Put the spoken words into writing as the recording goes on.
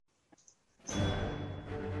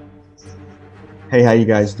Hey, how you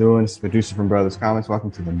guys doing? It's producer from Brothers Comics.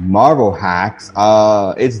 Welcome to the Marvel Hacks.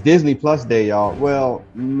 It's Disney Plus Day, y'all. Well,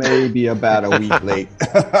 maybe about a week late.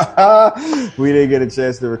 We didn't get a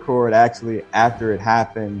chance to record actually after it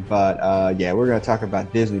happened, but yeah, we're gonna talk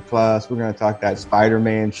about Disney Plus. We're gonna talk that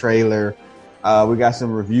Spider-Man trailer. We got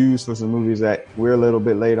some reviews for some movies that we're a little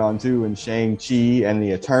bit late on too, in Shang-Chi and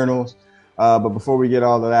the Eternals. But before we get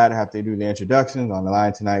all of that, I have to do the introductions on the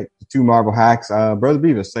line tonight. The two Marvel Hacks. Brother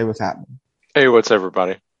Beavis, say what's happening. Hey, what's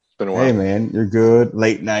everybody? It's been a while. Hey man, you're good.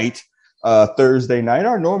 Late night, Thursday night,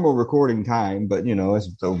 our normal recording time, but it's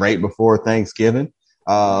the right before Thanksgiving.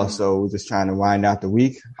 So we're just trying to wind out the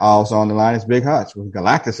week. Also on the line is Big Hutch with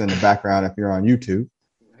Galactus in the background if you're on YouTube.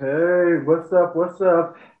 Hey, what's up? What's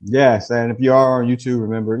up? Yes, and if you are on YouTube,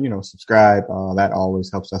 remember, subscribe. That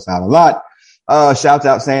always helps us out a lot. Shouts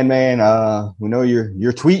out Sandman. We know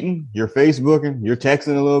you're tweeting, you're Facebooking, you're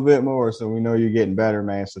texting a little bit more, so we know you're getting better,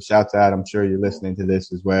 man. So shouts out. I'm sure you're listening to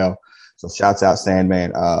this as well. So shouts out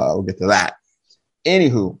Sandman. We'll get to that.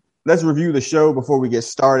 Anywho, let's review the show before we get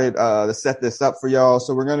started. To set this up for y'all.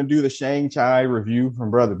 So we're gonna do the Shang-Chi review from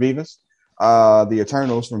Brother Beavis, the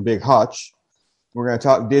Eternals from Big Hutch. We're gonna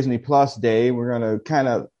talk Disney Plus Day. We're gonna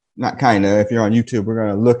if you're on YouTube, we're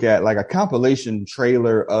going to look at like a compilation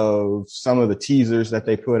trailer of some of the teasers that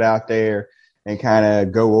they put out there and kind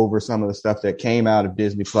of go over some of the stuff that came out of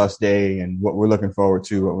Disney Plus Day and what we're looking forward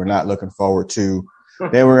to, what we're not looking forward to.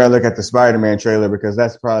 Then we're going to look at the Spider-Man trailer because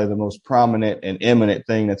that's probably the most prominent and imminent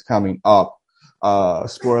thing that's coming up.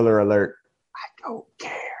 Spoiler alert. I don't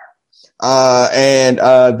care. And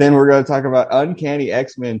then we're going to talk about Uncanny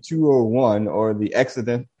X-Men 201 or the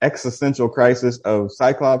existential crisis of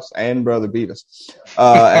Cyclops and Brother Beavis.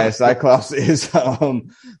 As Cyclops is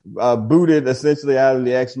booted essentially out of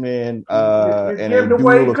the X-Men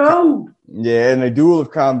in a duel of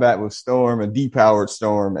combat with Storm, a depowered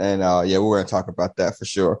Storm. And yeah, we're going to talk about that for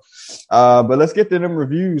sure. But let's get to them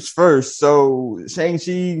reviews first. So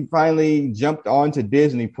Shang-Chi finally jumped onto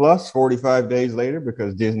Disney Plus 45 days later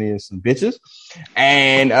because Disney is some bitches.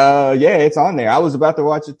 And yeah, it's on there. I was about to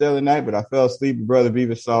watch it the other night, but I fell asleep. Brother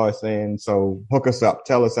Beavis saw it saying, so hook us up.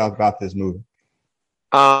 Tell us about this movie.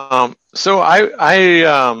 So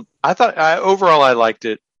I thought overall I liked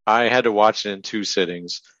it. I had to watch it in two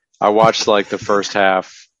sittings. I watched like the first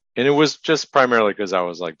half, and it was just primarily because I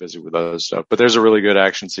was like busy with other stuff. But there's a really good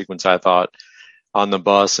action sequence, I thought, on the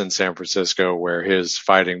bus in San Francisco where his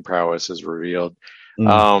fighting prowess is revealed.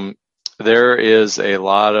 There is a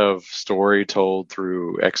lot of story told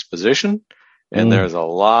through exposition, and there's a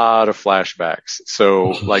lot of flashbacks. So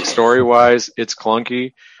like story wise, it's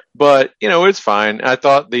clunky, but it's fine. I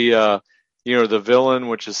thought the villain,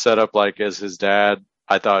 which is set up like as his dad,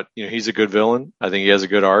 I thought, he's a good villain. I think he has a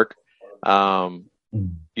good arc. They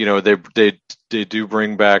do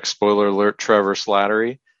bring back, spoiler alert, Trevor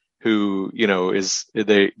Slattery, who,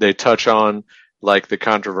 they touch on like the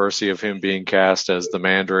controversy of him being cast as the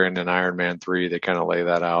Mandarin in Iron Man 3. They kind of lay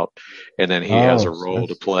that out. And then he has a role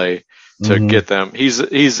to play to get them.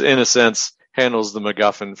 He's in a sense handles the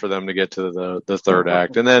MacGuffin for them to get to the third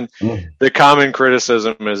act. And then the common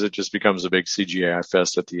criticism is it just becomes a big CGI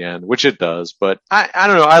fest at the end, which it does. But I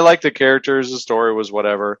don't know. I like the characters. The story was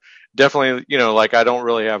whatever. Definitely, like I don't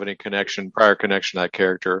really have any prior connection to that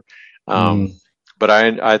character. But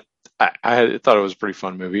I thought it was a pretty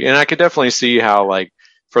fun movie. And I could definitely see how, like,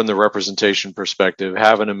 from the representation perspective,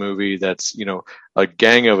 having a movie that's, a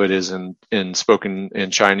gang of it is in spoken in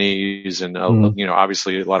Chinese and,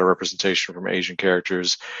 obviously a lot of representation from Asian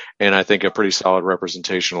characters. And I think a pretty solid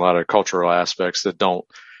representation, a lot of cultural aspects that don't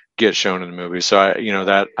get shown in the movie. So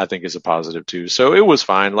that I think is a positive too. So it was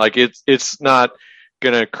fine. Like it's not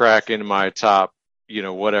going to crack into my top,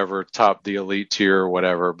 top the elite tier or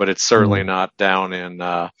whatever, but it's certainly not down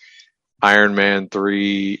in, Iron Man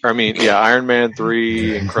 3, Incredible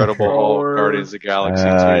Hulk, Guardians of the Galaxy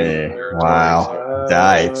 2. Wow.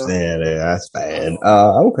 Dives in. That's bad.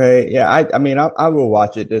 Okay. Yeah. I will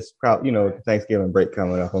watch it. This probably, Thanksgiving break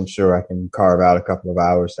coming up. I'm sure I can carve out a couple of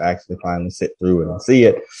hours to actually finally sit through it and see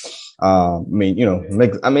it.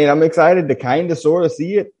 I'm excited to kind of sort of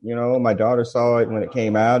see it. My daughter saw it when it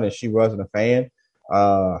came out and she wasn't a fan.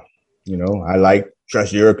 I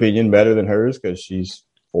trust your opinion better than hers because she's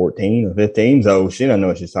 14 or 15, so she don't know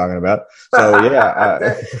what she's talking about. So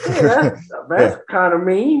yeah, that's kind of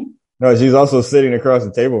mean. No, she's also sitting across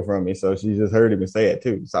the table from me, so she just heard him say it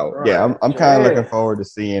too. So right. Yeah, I'm kind of looking forward to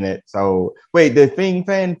seeing it. So wait, did Fing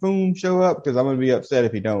Fan Foom show up? Because I'm gonna be upset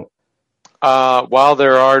if he don't. While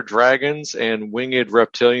there are dragons and winged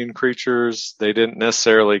reptilian creatures, they didn't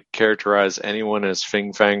necessarily characterize anyone as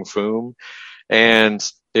Fing Fang Foom, and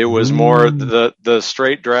it was more the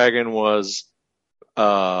straight dragon was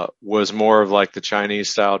was more of like the Chinese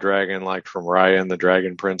style dragon, like from Raya and the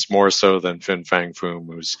Dragon Prince, more so than Fin Fang Foom,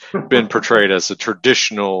 who's been portrayed as a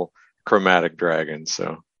traditional chromatic dragon.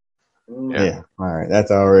 So, yeah. All right.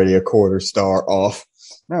 That's already a quarter star off.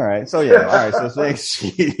 All right. So, yeah. All right.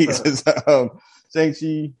 So,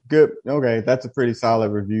 Shang-Chi, good. Okay. That's a pretty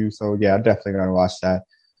solid review. So, yeah, I'm definitely going to watch that.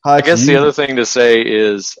 I guess the other thing to say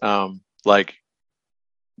is, like,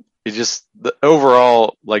 it just the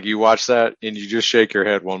overall, like, you watch that and you just shake your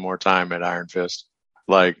head one more time at Iron Fist.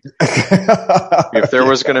 Like, if there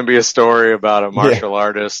was going to be a story about a martial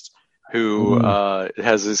artist who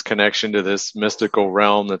has this connection to this mystical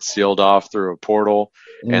realm that's sealed off through a portal,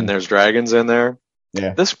 and there's dragons in there,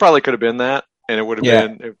 this probably could have been that, and it would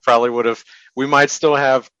have been. It probably would have. We might still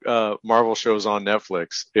have Marvel shows on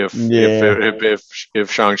Netflix if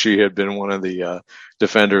Shang-Chi had been one of the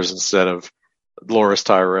defenders instead of Loras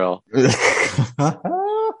Tyrell.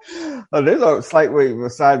 There's a slight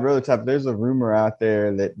side road top. There's a rumor out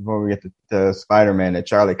there that when we get to Spider-Man, that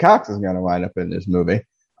Charlie Cox is going to wind up in this movie,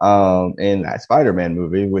 in that Spider-Man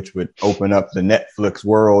movie, which would open up the Netflix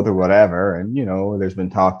world or whatever. And there's been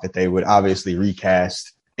talk that they would obviously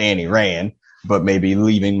recast Danny Rand, but maybe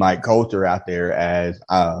leaving Mike Coulter out there as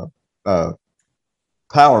Power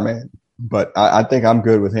Man. But I think I'm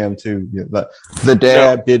good with him too. The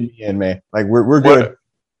dad did me in, man. Like we're good.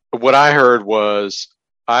 What I heard was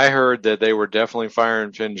that they were definitely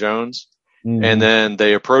firing Finn Jones, and then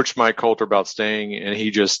they approached Mike Coulter about staying, and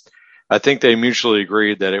I think they mutually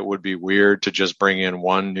agreed that it would be weird to just bring in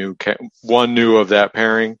one new of that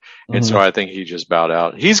pairing, and so I think he just bowed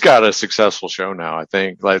out. He's got a successful show now, I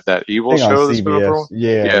think, like that Evil show that's been up.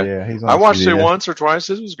 Yeah. He's on I watched CBS. it once or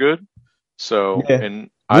twice. It was good. So, and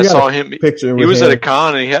I saw him. He was him at a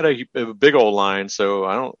con and he had a big old line.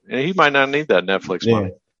 So he might not need that Netflix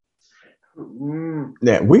money.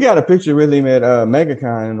 Yeah, we got a picture with him at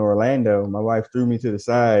MegaCon in Orlando. My wife threw me to the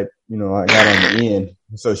side. I got on the end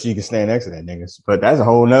so she could stand next to that nigga. But that's a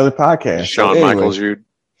whole nother podcast. Shawn Michaels, you.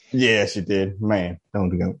 Yeah, she did. Man, don't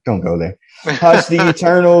go there. Hush the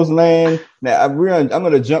Eternals, man. Now I'm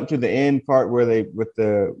gonna jump to the end part where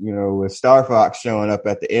with Star Fox showing up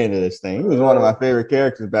at the end of this thing. He was one of my favorite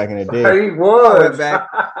characters back in the day. He was.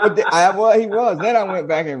 He was. Then I went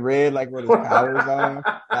back and read like what his powers are.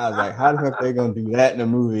 I was like, how the fuck they gonna do that in a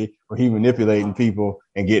movie where he manipulating people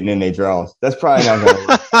and getting in their draws? That's probably not gonna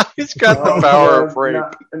work. He's got the power of rape.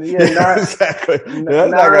 Exactly.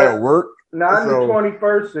 That's not gonna work. Not in the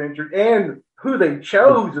 21st century, and who they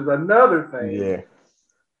chose is another thing.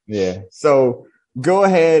 Yeah. So go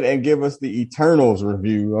ahead and give us the Eternals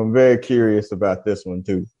review. I'm very curious about this one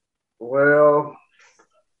too. Well,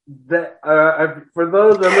 that for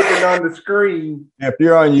those that are looking on the screen, if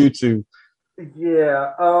you're on YouTube,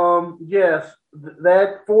 yes,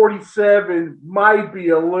 that 47 might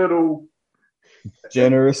be a little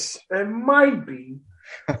generous. It might be.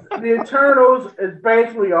 The Eternals is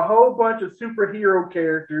basically a whole bunch of superhero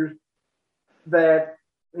characters that,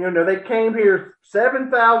 they came here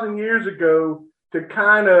 7,000 years ago to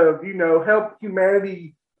kind of, help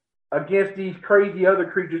humanity against these crazy other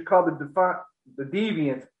creatures called the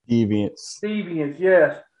Deviants. Deviants,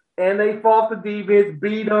 yes. And they fought the Deviants,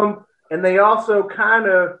 beat them, and they also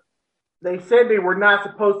they said they were not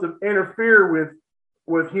supposed to interfere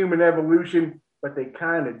with human evolution, but they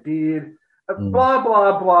kind of did. Blah,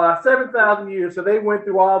 blah, blah. 7,000 years. So they went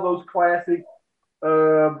through all those classic,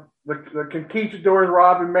 the conquistadors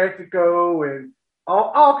robbing Mexico and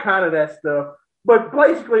all kind of that stuff. But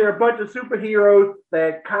basically, they're a bunch of superheroes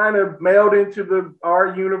that kind of meld into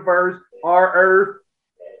our universe, our Earth,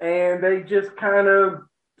 and they just kind of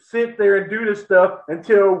sit there and do this stuff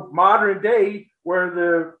until modern day,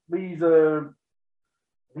 where these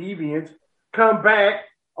deviants come back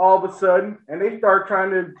all of a sudden, and they start trying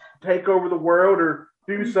to take over the world or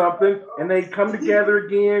do something, and they come together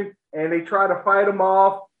again, and they try to fight them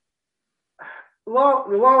off.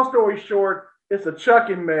 Long story short, it's a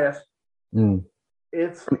chucking mess.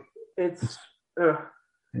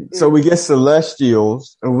 So we get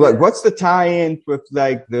Celestials. Like, what's the tie-in with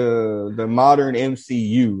like the modern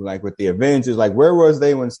MCU, like with the Avengers? Like, where was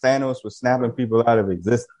they when Thanos was snapping people out of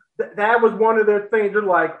existence? That was one of their things. They're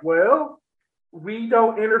like, well, we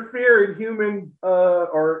don't interfere in human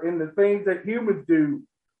or in the things that humans do.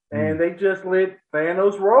 And they just let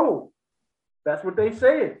Thanos roll. That's what they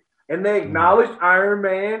said. And they acknowledged Iron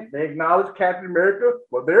Man. They acknowledged Captain America.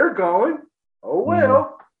 Well, they're going. Oh,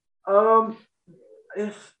 well.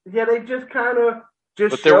 They just kind of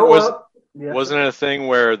show up. Yeah. Wasn't it a thing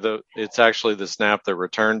where it's actually the snap that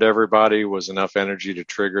returned everybody was enough energy to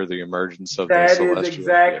trigger the emergence of the Celestials? That is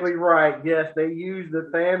exactly right. Yes, they used the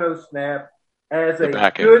Thanos snap as The a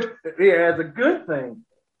back good, as a good thing.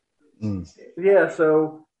 Yeah,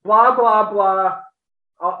 so blah blah blah.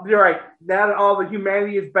 You're right. Now that all the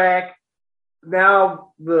humanity is back,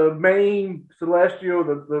 now the main celestial,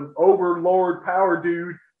 the overlord power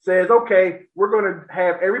dude, says, "Okay, we're going to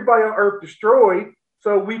have everybody on Earth destroyed,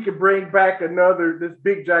 so we can bring back this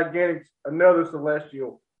big gigantic another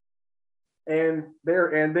celestial." And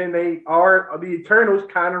then the Eternals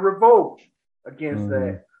kind of revolt against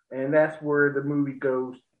that, and that's where the movie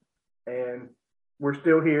goes. And we're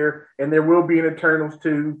still here, and there will be an Eternals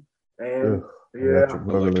 2. And Electric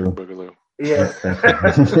Boogaloo. Yeah.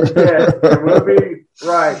 Yeah, it will be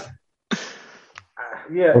right.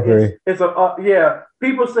 Yeah, okay. It's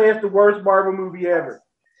people say it's the worst Marvel movie ever.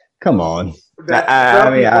 Come on.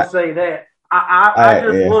 Some people say that. I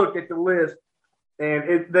just looked at the list, and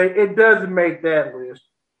it doesn't make that list.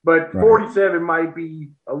 But 47 might be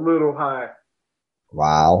a little high.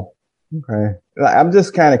 Wow. Okay. I'm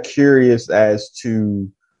just kind of curious as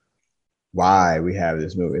to why we have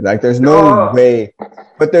this movie. Like, there's no way,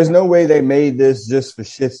 but there's no way they made this just for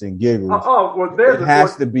shits and giggles. It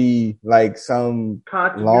has to be like some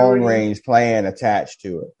long range plan attached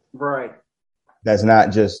to it. Right. That's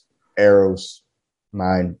not just Arrow's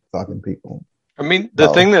mind fucking people. I mean, the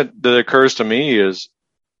thing that occurs to me is,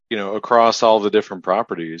 across all the different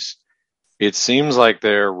properties, it seems like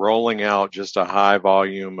they're rolling out just a high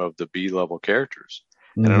volume of the B-level characters.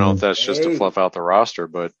 I don't know if that's just to fluff out the roster,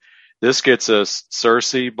 but this gets us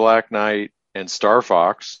Cersei, Black Knight, and Star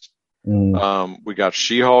Fox. We got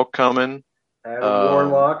She-Hulk coming. Adam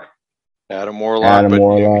Warlock,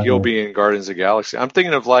 but he'll be in Guardians of the Galaxy. I'm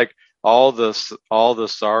thinking of like all the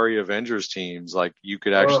sorry Avengers teams, like you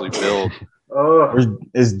could actually build.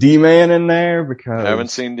 Is D-Man in there? Because I haven't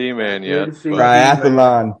seen D-Man yet.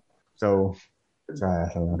 Triathlon. So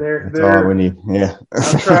triathlon. That's all we need. Yeah.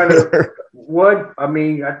 I'm trying to.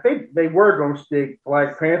 I think they were going to stick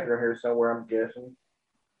Black Panther here somewhere, I'm guessing.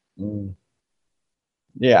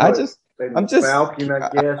 Yeah, I'm just Falcon, I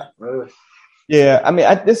guess. Yeah, I mean,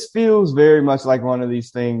 this feels very much like one of these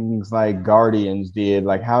things like Guardians did.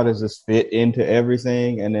 Like, how does this fit into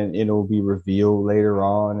everything? And then it'll be revealed later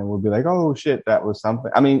on, and we'll be like, oh shit, that was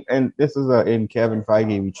something. I mean, and this is in Kevin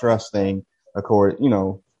Feige we trust thing,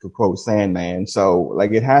 to quote Sandman. So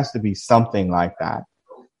like, it has to be something like that.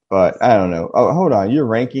 But I don't know. Oh, hold on. You're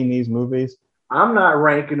ranking these movies? I'm not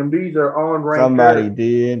ranking them. These are on rank. Somebody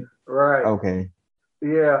did. Right. Okay.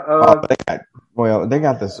 Yeah. They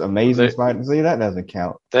got this Amazing Spider. See, that doesn't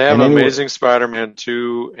count. They have Amazing Spider-Man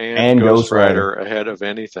 2 and Ghost Rider ahead of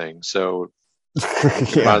anything. So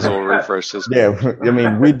might as well refresh this. Yeah. I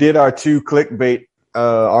mean, we did our 2 clickbait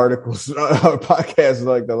articles, podcasts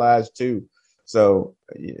like the last 2. So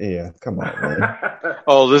yeah, come on, man.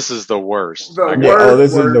 Oh, this is the worst.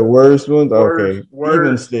 This is the worst one. Okay,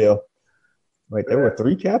 even still. Wait, there were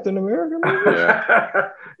 3 Captain America movies?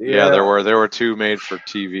 Yeah, there were 2 made for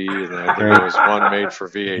TV, and I think there was 1 made for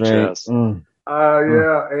VHS.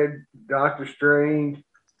 And Doctor Strange.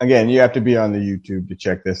 Again, you have to be on the YouTube to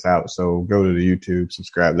check this out. So go to the YouTube,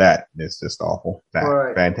 subscribe. That is just awful.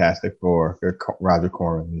 Fantastic Four. Roger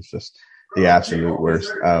Corman is just the absolute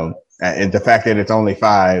worst. And the fact that it's only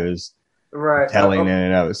 5 is telling in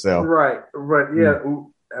and of itself. Right. Yeah.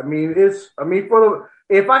 I mean,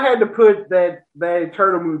 if I had to put that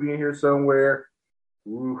Eternal movie in here somewhere,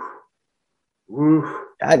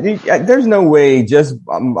 there's no way just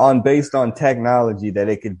based on technology that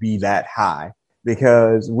it could be that high.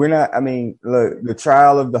 Because we're not, I mean, look, the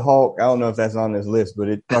Trial of the Hulk, I don't know if that's on this list, but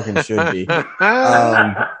it fucking should be.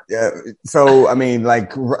 So, I mean,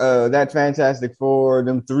 like, that Fantastic Four,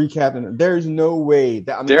 them 3 Captain, there's no way.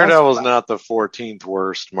 Daredevil's not the 14th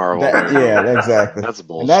worst Marvel movie. Yeah, exactly. That's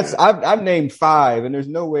bullshit. And I've named 5, and there's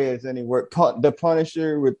no way it's any worse. The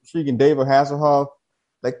Punisher with freaking David Hasselhoff,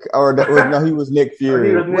 he was Nick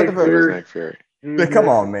Fury. Nick Fury. But come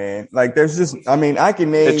on, man. Like, there's just, I mean, I can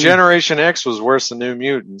name. Generation X was worse than New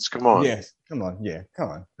Mutants. Come on. Yes. Come on. Yeah. Come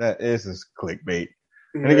on. This is clickbait.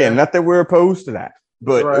 Yeah. And again, not that we're opposed to that,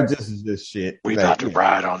 but it just is just shit. We got to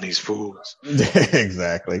ride on these fools.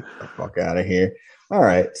 Exactly. Get the fuck out of here. All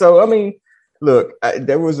right. So, I mean, look,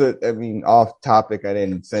 there was off topic. I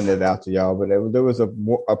didn't send it out to y'all, but there was a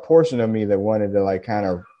portion of me that wanted to like kind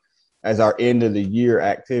of, as our end of the year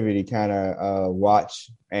activity, kind of watch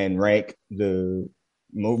and rank the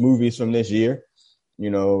movies from this year.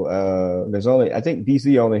 There's I think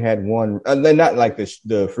DC only had 1. They're not like the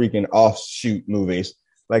freaking offshoot movies,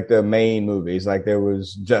 like the main movies. Like there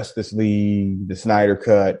was Justice League, the Snyder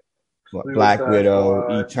Cut, Black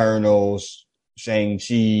Widow, Eternals,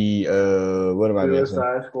 Shang-Chi, what am I missing?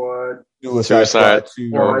 Suicide Squad. Suicide Squad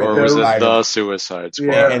 2, or was it Spider- the Suicide Squad?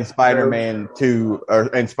 Yeah. and Spider-Man 2,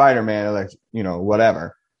 and Spider-Man, like, you know,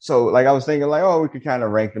 whatever. So, like, I was thinking, like, oh, we could kind of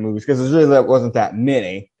rank the movies because there really wasn't that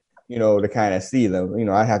many, you know, to kind of see them. You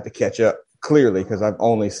know, I have to catch up clearly because I've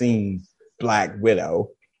only seen Black Widow.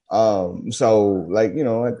 So, like, you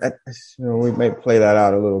know, we may play that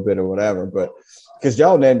out a little bit or whatever, but because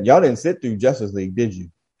y'all didn't sit through Justice League, did you?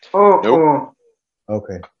 Nope.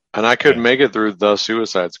 Okay. And I couldn't make it through the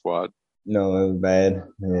Suicide Squad. No, it was bad.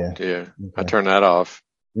 Yeah. Yeah. Okay. I turned that off.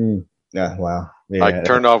 Yeah. Wow. Yeah. I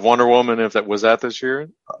turned off Wonder Woman. If that was that this year,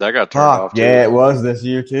 that got turned off too. Yeah, it was this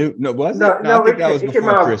year too. No, was it? No, I think that was it before came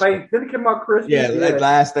out. Christmas. Did it come out Christmas? Yeah,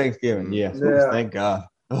 last Thanksgiving. Yes. Yeah. Thank God.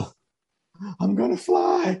 Oh, I'm gonna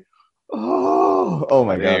fly. Oh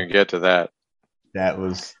my I didn't God. even get to that.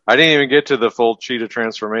 I didn't even get to the full cheetah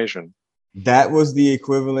transformation. That was the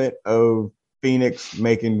equivalent of Phoenix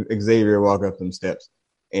making Xavier walk up them steps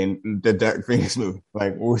in the Dark Phoenix movie,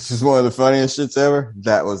 like, which is one of the funniest shits ever.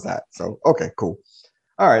 That was that. So, okay, cool.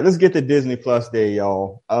 All right, let's get to Disney Plus Day,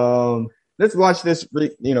 y'all. Let's watch this.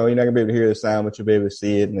 You know, you're not gonna be able to hear the sound, but you'll be able to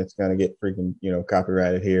see it, and it's gonna get freaking, you know,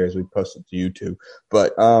 copyrighted here as we post it to YouTube.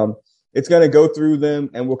 But it's gonna go through them,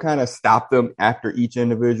 and we'll kind of stop them after each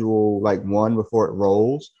individual, like, one before it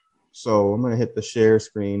rolls. So I'm gonna hit the share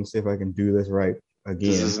screen, see if I can do this right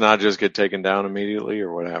again. Does this not just get taken down immediately,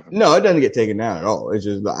 or what happened? No, it doesn't get taken down at all. It's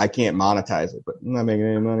just I can't monetize it, but I'm not making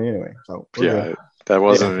any money anyway. So yeah, that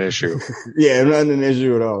wasn't an issue. Yeah, not an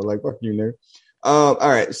issue at all. Like, fuck you, nerd. All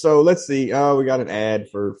right, so let's see. We got an ad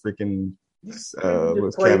for freaking what's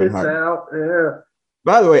Kevin Hart. Out. Yeah.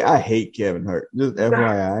 By the way, I hate Kevin Hart. Just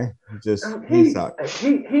FYI, he sucks.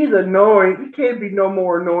 He's annoying. He can't be no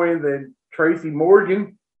more annoying than Tracy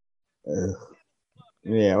Morgan.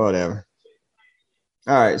 Yeah, whatever.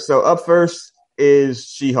 All right, so up first is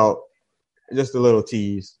She-Hulk. Just a little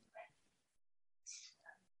tease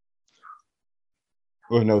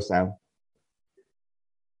with no sound.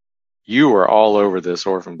 You were all over this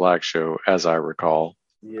Orphan Black show, as I recall.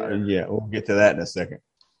 Yeah, we'll get to that in a second.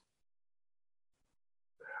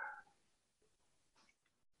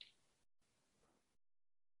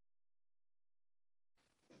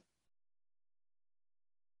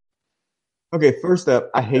 Okay, first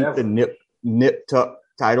up, I hate the Nip Tuck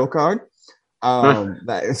title card.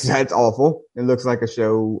 That's awful. It looks like a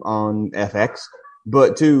show on FX.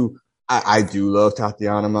 But two, I do love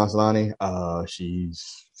Tatiana Maslany.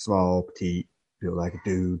 She's small, petite, feel like a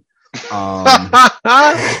dude. All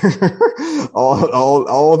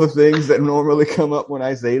the things that normally come up when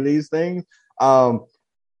I say these things.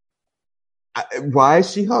 Why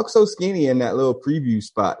is She-Hulk so skinny in that little preview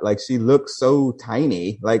spot? Like, she looks so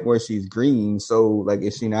tiny, like where she's green. So, like,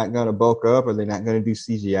 is she not going to bulk up? Are they not going to do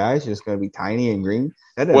CGI? She's just going to be tiny and green?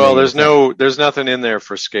 Well, there's nothing in there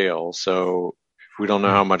for scale. So we don't know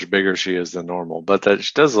how much bigger she is than normal, but that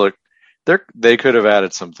she does look, they could have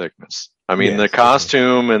added some thickness. I mean, the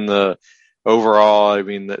costume and the overall, I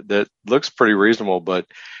mean, that looks pretty reasonable, but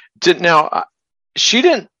she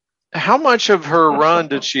didn't, how much of her run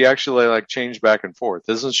did she actually like change back and forth?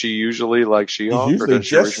 Isn't she usually like She-Hulk? Usually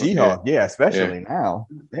just She-Hulk, yeah, especially now.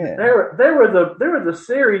 Yeah. There was a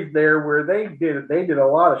series there where they did a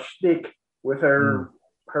lot of shtick with her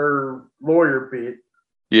lawyer bit.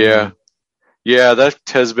 Yeah. Yeah, that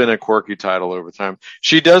has been a quirky title over time.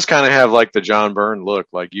 She does kind of have like the John Byrne look,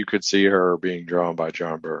 like you could see her being drawn by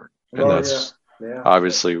John Byrne. And that's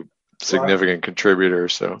obviously significant contributor.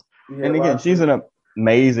 So, and again, she's an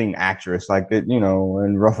amazing actress, like that, you know,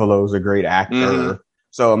 and Ruffalo's a great actor. Mm-hmm.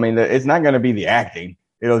 So, I mean, it's not going to be the acting.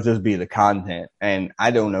 It'll just be the content. And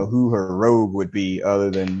I don't know who her rogue would be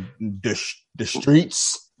other than the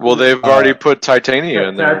streets. Well, they've already put Titania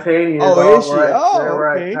in there. Titania. Oh, is she? Right. Oh,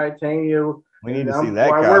 okay. Right. Titania. We need to see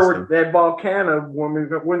that costume. Where would that Volcana woman,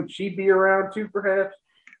 wouldn't she be around too, perhaps?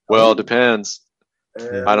 Well, it depends.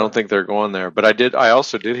 I don't think they're going there, but I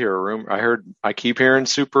also did hear a rumor. I keep hearing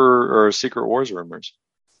Secret Wars rumors.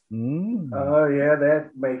 Oh yeah,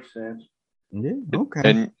 that makes sense. Yeah, okay.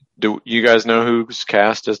 And do you guys know who's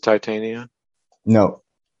cast as Titania? No.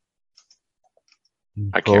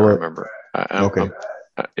 I can't remember. Okay.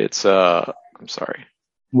 I'm sorry.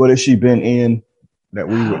 What has she been in that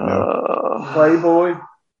we would know? Playboy?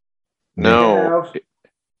 No.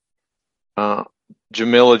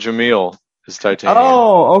 Jamila Jamil is Titania.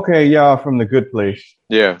 Oh, okay. Yeah, from The Good Place.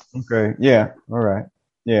 Yeah. Okay. Yeah. All right.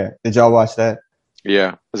 Yeah. Did y'all watch that?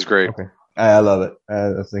 Yeah. It's great. Okay. I love it.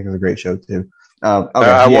 I think it's a great show too.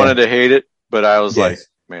 I wanted to hate it, but I was like,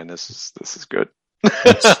 man, this is good.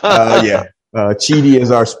 Yeah. Chidi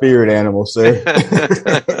is our spirit animal, sir.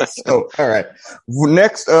 So, all right.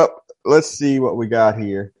 Next up, let's see what we got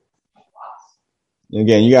here.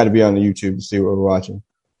 Again, you got to be on the YouTube to see what we're watching.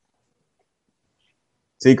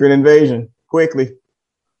 Secret Invasion, quickly.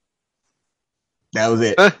 That was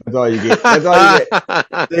it. That's all you get. That's all you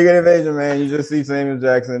get. Secret Invasion, man. You just see Samuel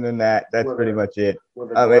Jackson and that. That's pretty much it.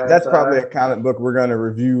 That's probably a comic book we're going to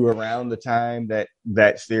review around the time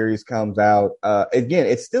that series comes out. Again,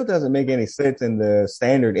 it still doesn't make any sense in the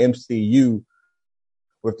standard MCU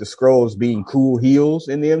with the Skrulls being cool heels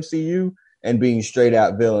in the MCU and being straight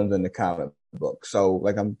out villains in the comic book. So,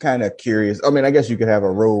 like, I'm kind of curious. I mean, I guess you could have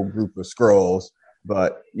a rogue group of Skrulls.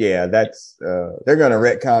 But yeah, that's they're going to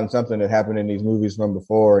retcon something that happened in these movies from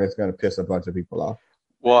before, and it's going to piss a bunch of people off.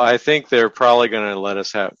 Well, I think they're probably going to let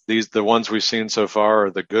us have the ones we've seen so far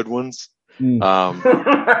are the good ones. And there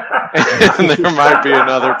might be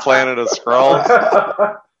another Planet of Skrulls.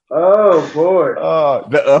 Oh boy!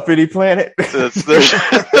 The uppity planet.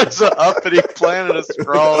 There's an uppity planet of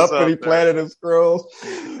Skrulls. Uppity planet of Skrulls.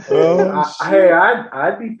 Hey,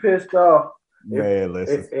 I'd be pissed off. Man,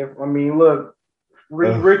 listen. I mean, look,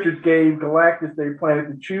 Reed Richards gave Galactus their planet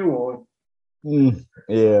to chew on.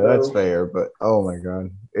 Yeah, that's fair. But oh my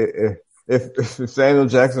god, if Samuel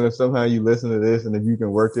Jackson, if somehow you listen to this and if you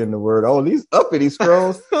can work in the word, these uppity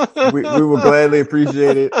Skrulls, we will gladly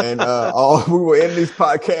appreciate it. And we will end these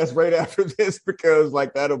podcasts right after this because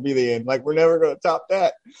like that'll be the end. Like we're never going to top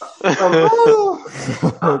that. Okay.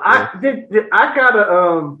 I got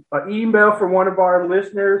an email from one of our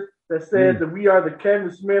listeners that says that we are the Kevin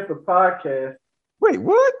Smith of podcast. Wait,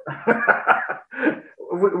 what?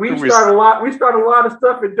 we start a lot. We start a lot of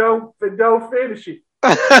stuff and don't finish it.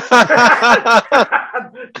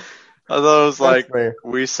 Are those like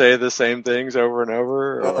we say the same things over and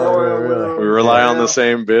over? Really? We rely on the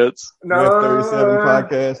same bits. No, 37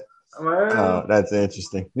 podcasts. Oh, that's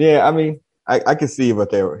interesting. Yeah, I mean, I can see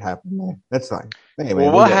what they would happen, man. That's fine. Anyway,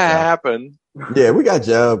 well, what happened? Yeah, we got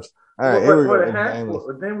jobs. All right,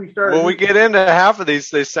 then we started. When we get into half of these,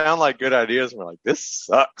 they sound like good ideas, and we're like, "This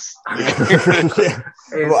sucks." Yeah.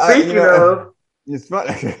 Speaking of, it's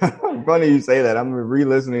funny you say that. I'm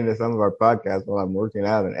re-listening to some of our podcasts while I'm working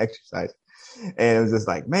out and exercise, and it was just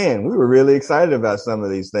like, man, we were really excited about some of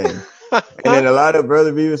these things. And then a lot of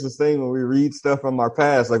Brother Beavis' thing when we read stuff from our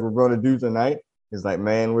past, like we're going to do tonight. It's like,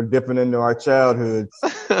 man, we're dipping into our childhoods.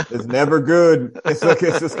 It's never good. It's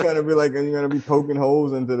just going to be like, you're going to be poking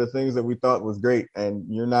holes into the things that we thought was great, and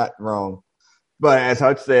you're not wrong. But as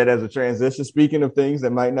Hutch said, as a transition, speaking of things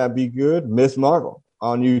that might not be good, Miss Marvel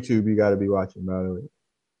on YouTube, you got to be watching, by the way.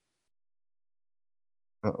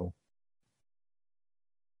 Uh-oh.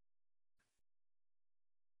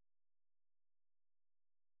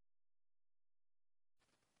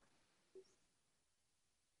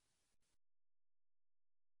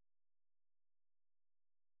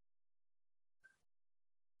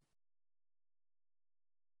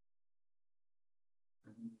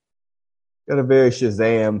 Got a very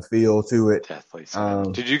Shazam feel to it.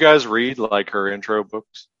 Definitely. Did you guys read like her intro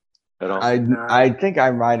books at all? I think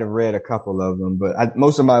I might have read a couple of them, but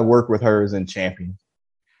most of my work with her is in Champion.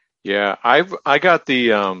 Yeah, I got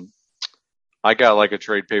I got like a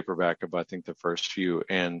trade paperback of I think the first few,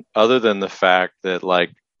 and other than the fact that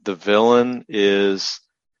like the villain is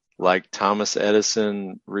like Thomas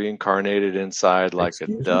Edison reincarnated inside like a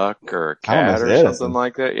duck or a cat or something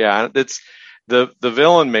like that. Yeah, it's. The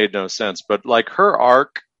villain made no sense, but like her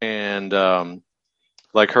arc and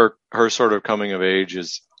like her sort of coming of age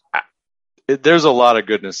there's a lot of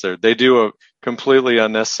goodness there. They do a completely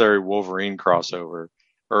unnecessary Wolverine crossover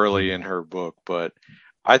early in her book, but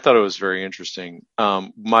I thought it was very interesting.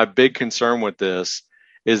 My big concern with this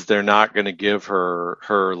is they're not going to give her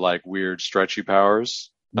like weird stretchy powers.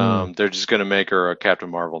 They're just going to make her a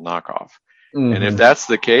Captain Marvel knockoff. And if that's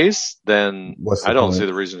the case, then I don't see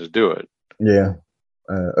the reason to do it. Yeah,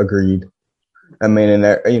 agreed. I mean, and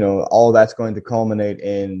that, all that's going to culminate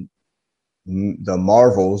in the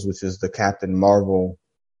Marvels, which is the Captain Marvel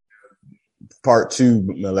Part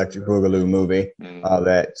 2 Electric Boogaloo movie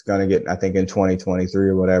that's going to get, I think, in 2023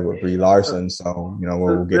 or whatever with Brie Larson. So,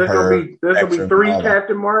 we'll get her. There's going to be 3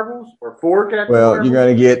 Captain Marvels or 4 Captain Marvels? Well, you're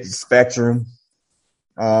going to get Spectrum.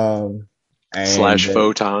 And slash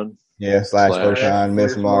Photon. Yeah, slash Photon,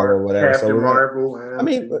 Miss Marvel, whatever. Captain So Marvel. I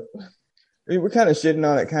mean, we're kind of shitting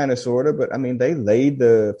on it, kind of, sort of, but I mean, they laid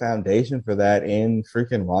the foundation for that in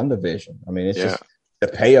freaking WandaVision. I mean, it's just the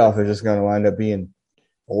payoff is just going to wind up being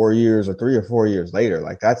 4 years or 3 or 4 years later.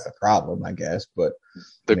 Like, that's the problem, I guess. But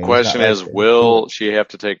the question is, will she have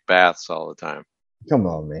to take baths all the time? Come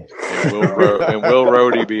on, man. And will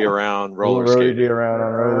Rhodey be around roller Will Rhodey skating? be around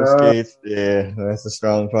on roller skates? Yeah, that's a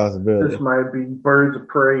strong possibility. This might be Birds of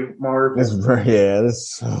Prey, Marvel.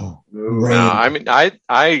 No, I mean,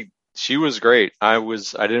 she was great. I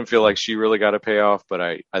didn't feel like she really got a payoff, but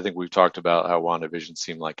I think we've talked about how WandaVision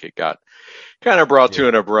seemed like it got kind of brought to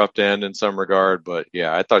an abrupt end in some regard. But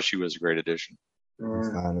yeah, I thought she was a great addition.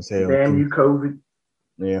 Fine as hell. Damn you, COVID.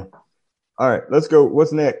 Yeah. All right, let's go.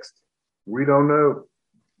 What's next? We don't know.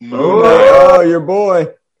 Oh, your boy.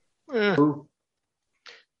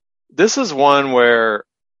 This is one where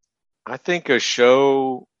I think a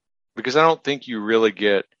show, because I don't think you really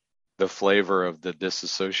get the flavor of the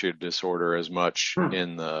dissociative disorder as much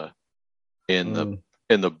in the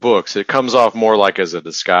books. It comes off more like as a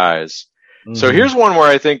disguise. So here's one where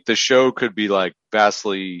I think the show could be like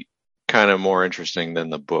vastly kind of more interesting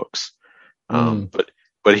than the books.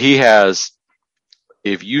 But he has,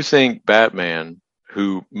 if you think Batman,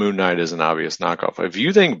 who Moon Knight is an obvious knockoff, if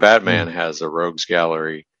you think Batman has a rogues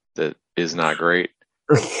gallery that is not great,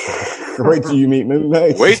 wait till you meet Moon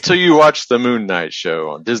Knight. Wait till you watch the Moon Knight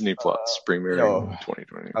show on Disney Plus, premiering in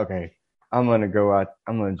 2020. Okay. I'm gonna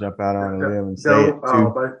jump out on a limb and say Don't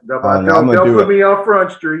do put me on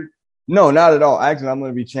Front Street. No, not at all. Actually, I'm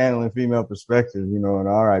gonna be channeling female perspective, and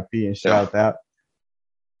RIP and shout out.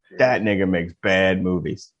 That nigga makes bad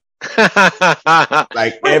movies.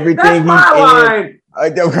 Like everything he's in.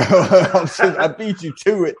 I beat you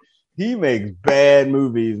to it. He makes bad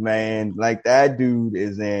movies, man. Like that dude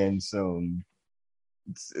is in some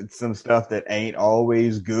stuff that ain't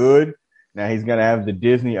always good. Now he's gonna have the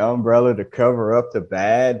Disney umbrella to cover up the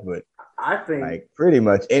bad, but I think like pretty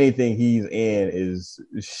much anything he's in is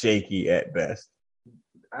shaky at best.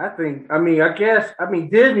 Disney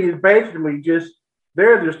is basically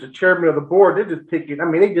they're just the chairman of the board. They're just picking.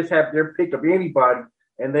 They just have their pick of anybody,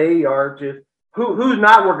 and they are just who's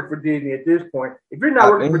not working for Disney at this point. If you're not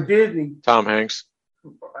working for Disney, Tom Hanks.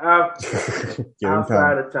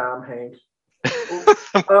 Outside of Tom Hanks.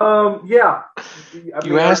 Yeah.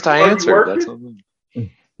 You asked, I answered. That's something.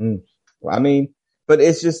 But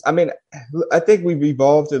it's just, I think we've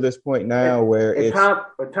evolved to this point now where it's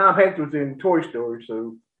Tom Hanks was in Toy Story,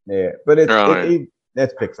 so yeah. But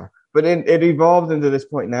that's Pixar. But it evolved into this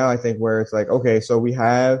point now, I think, where it's like, okay, so we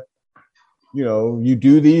have, you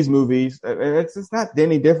do these movies, and it's not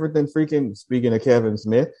any different than speaking of Kevin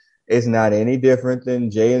Smith, it's not any different than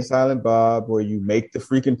Jay and Silent Bob, where you make the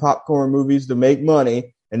freaking popcorn movies to make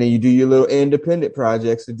money, and then you do your little independent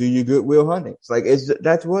projects to do your Goodwill Hunting. It's like,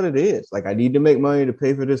 that's what it is. Like, I need to make money to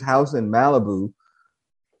pay for this house in Malibu,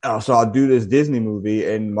 so I'll do this Disney movie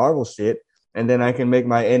and Marvel shit. And then I can make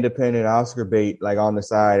my independent Oscar bait like on the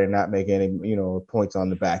side and not make any, points on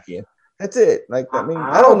the back end. That's it. Like, I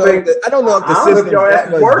don't know if the system is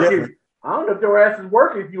that much different. I don't know if your ass is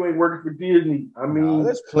working if you ain't working for Disney.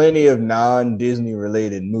 There's plenty of non-Disney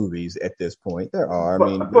related movies at this point. There are.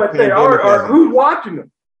 But they are. Who's watching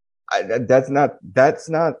them? That's not.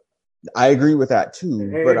 I agree with that too.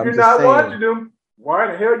 And but if I'm you're just not saying, watching them,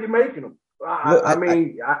 why the hell are you making them?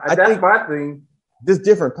 That's my thing. This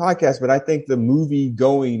different podcast, but I think the movie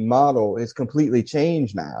going model is completely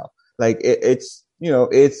changed now. Like it's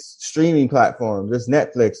streaming platforms, it's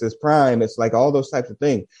Netflix, it's Prime, it's like all those types of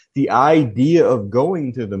things. The idea of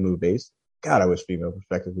going to the movies, God, I wish female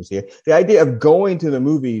perspective was here. The idea of going to the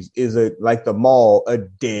movies is like the mall, a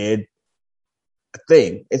dead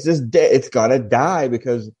thing. It's just dead. It's gonna die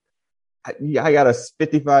because I got a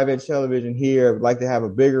 55-inch television here. I would like to have a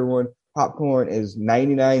bigger one. Popcorn is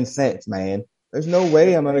 99 cents, man. There's no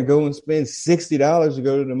way I'm going to go and spend $60 to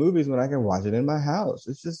go to the movies when I can watch it in my house.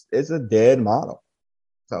 It's a dead model.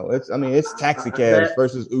 So it's taxi cabs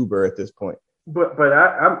versus Uber at this point. But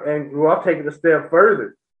I'll take it a step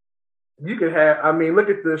further. You could have, look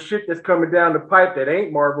at the shit that's coming down the pipe that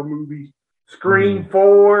ain't Marvel movies. Scream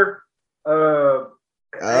 4.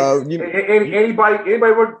 Anybody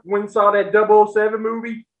went and saw that 007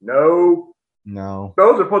 movie? No.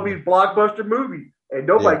 Those are supposed to be blockbuster movies, and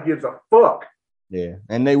nobody gives a fuck. Yeah,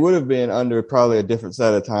 and they would have been under probably a different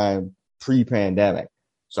set of time pre-pandemic.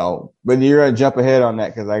 So, but you're going to jump ahead on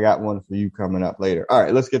that because I got one for you coming up later. All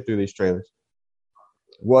right, let's get through these trailers.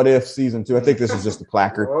 What If Season 2? I think this is just a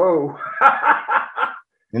placard. Oh.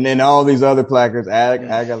 And then all these other placards.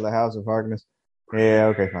 Agatha, the House of Harkness.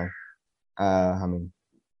 Yeah, okay, fine.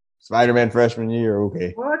 Spider-Man freshman year,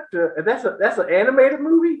 okay. What? That's an animated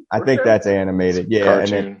movie? I think that's animated. Yeah,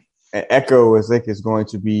 cartoon. And Echo, I think, is going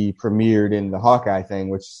to be premiered in the Hawkeye thing,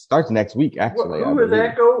 which starts next week, actually. Who is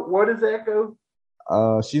Echo? What is Echo?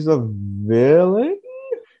 She's a villain?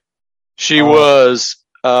 She was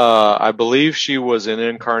I believe she was an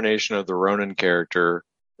incarnation of the Ronin character.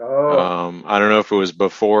 Oh, I don't know if it was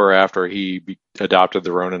before or after he adopted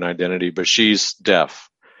the Ronin identity, but she's deaf,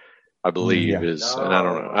 I believe. Yeah. And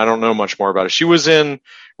I don't know much more about it. She was in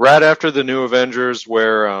right after the New Avengers,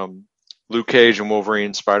 where Luke Cage and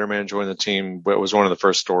Wolverine, Spider-Man joined the team. But it was one of the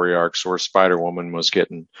first story arcs where Spider-Woman was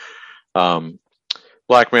getting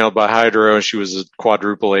blackmailed by Hydra, and she was a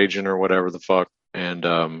quadruple agent or whatever the fuck,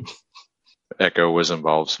 and Echo was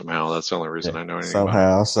involved somehow. That's the only reason I know anything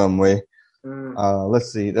somehow, about it. some way.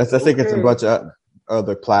 Let's see. I think it's a bunch of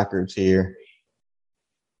other placards here.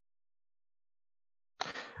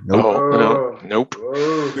 Nope. Nope.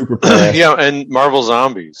 Super fast. Yeah, and Marvel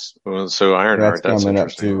Zombies. So Ironheart, that's coming up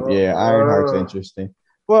too. Yeah, Ironheart's interesting.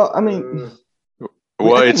 Well, I mean,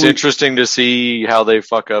 well, it's interesting to see how they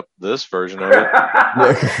fuck up this version of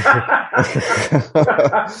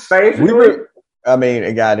Basically. I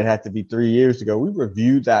mean, God, it had to be 3 years ago. We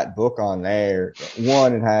reviewed that book on there.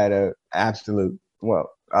 One, it had a absolute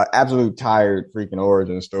tired freaking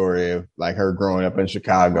origin story of like her growing up in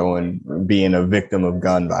Chicago and being a victim of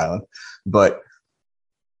gun violence. But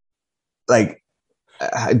like,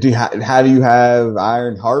 how do you have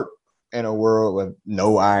Ironheart in a world with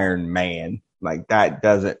no Iron Man? Like, that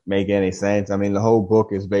doesn't make any sense. I mean, the whole book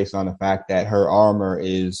is based on the fact that her armor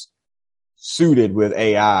is suited with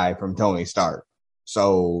AI from Tony Stark.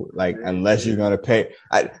 So, like, unless you're going to pay,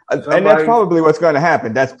 and that's probably what's going to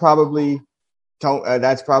happen. That's probably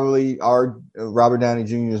our Robert Downey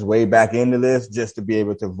Jr.'s way back into this just to be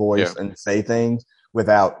able to voice and say things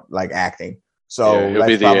without like acting. So he'll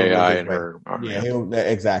be the AI in her.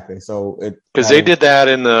 Exactly. So because they did that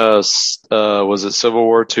in the was it Civil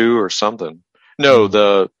War II or something? No,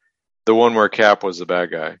 the one where Cap was the bad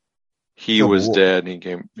guy. He was dead and he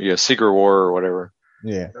came. Yeah, Secret War or whatever.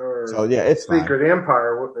 Yeah. So yeah, it's Secret fine.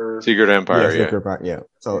 Empire. Secret Empire. Yeah.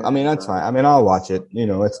 So I mean, that's fine. I mean, I'll watch it.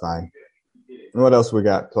 It's fine. What else we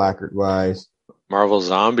got placard wise? Marvel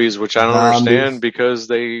Zombies, which I don't understand because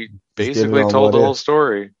they basically told the whole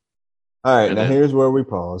story. All right, now here's where we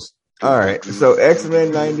pause. All right, so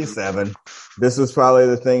X-Men 97. This was probably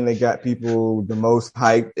the thing that got people the most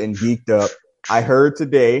hyped and geeked up. I heard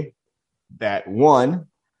today that 1,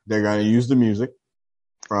 they're going to use the music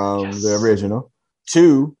from the original.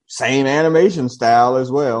 2, same animation style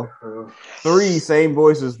as well. 3, same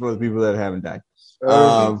voices for the people that haven't died.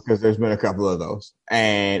 Because there's been a couple of those.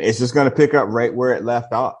 And it's just going to pick up right where it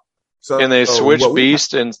left off. So, can they switch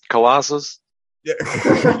Beast and Colossus? Yeah.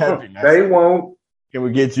 Nice. They won't. Can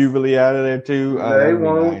we get Jubilee out of there too? They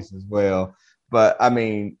won't. Nice as well. But I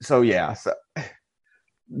mean, so 2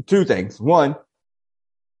 things. 1,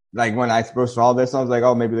 like when I first saw this, I was like,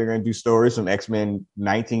 oh, maybe they're going to do stories from X-Men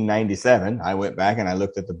 1997. I went back and I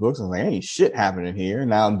looked at the books. I was like, ain't shit happening here.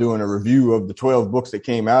 Now I'm doing a review of the 12 books that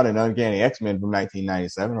came out in Uncanny X-Men from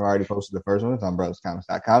 1997. I already posted the first one. It's on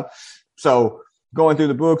brotherscomics.com. So going through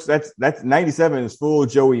the books, that's 97 is full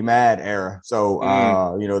Joey Mad era. So,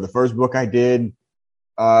 the first book I did,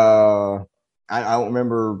 I don't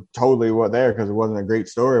remember totally what there because it wasn't a great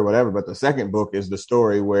story or whatever. But the second book is the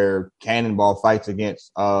story where Cannonball fights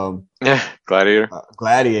against Gladiator.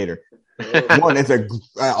 Gladiator. 1, it's an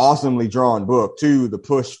awesomely drawn book. 2, the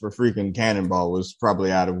push for freaking Cannonball was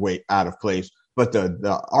probably out of place. But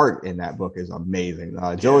the art in that book is amazing.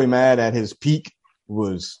 Joey Mad at his peak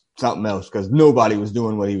was something else because nobody was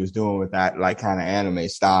doing what he was doing with that like kind of anime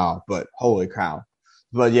style. But holy cow!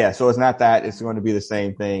 But yeah, so it's not that; it's going to be the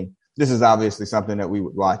same thing. This is obviously something that we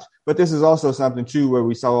would watch, but this is also something too where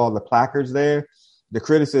we saw all the placards there. The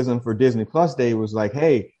criticism for Disney Plus Day was like,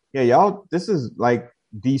 "Hey, yeah, y'all, this is like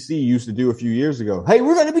DC used to do a few years ago. Hey,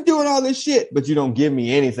 we're going to be doing all this shit, but you don't give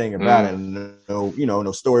me anything about it. No,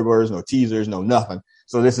 no storyboards, no teasers, no nothing.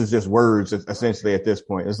 So this is just words essentially at this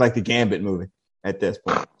point. It's like the Gambit movie at this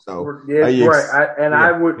point. So right. I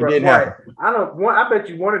bet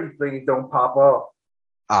you one of these things don't pop off.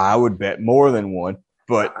 I would bet more than one,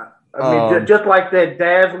 but I mean, just like that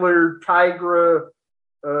Dazzler Tigra.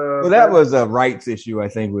 Well, that was a rights issue, I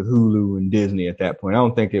think, with Hulu and Disney at that point. I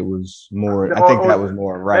don't think it was more. I think that was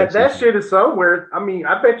more rights. That shit is somewhere. I mean,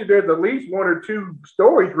 I bet you there's at least 1 or 2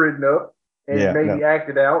 stories written up and maybe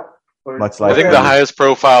acted out. Much like I think the highest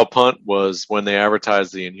profile punt was when they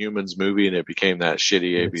advertised the Inhumans movie and it became that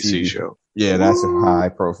shitty ABC show. Yeah, that's a high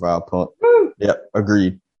profile punt. Yep,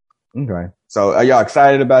 agreed. Okay. So are y'all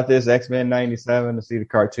excited about this X-Men 97 to see the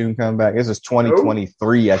cartoon come back? This is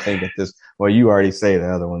 2023, I think, at this. Well, you already say the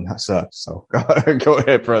other one sucks. So go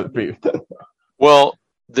ahead, Brother Pete. Well,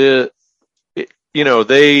 they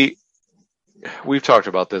we've talked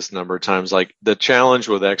about this a number of times. Like the challenge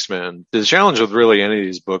with X-Men, the challenge with really any of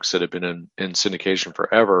these books that have been in syndication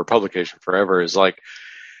forever, or publication forever, is like,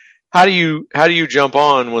 how do you jump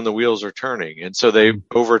on when the wheels are turning? And so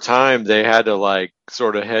over time, they had to like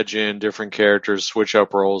sort of hedge in different characters, switch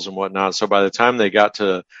up roles and whatnot. So by the time they got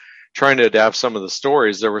to trying to adapt some of the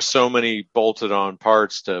stories, there were so many bolted on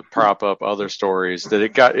parts to prop up other stories that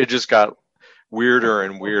it just got weirder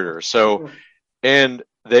and weirder. So, and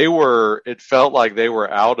it felt like they were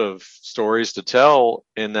out of stories to tell,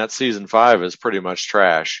 and that season 5 is pretty much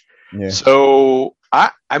trash. Yeah. So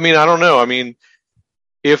I mean, I don't know. I mean,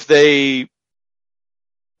 if they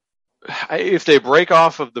break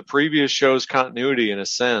off of the previous show's continuity in a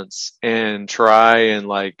sense and try and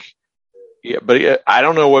like, yeah, but I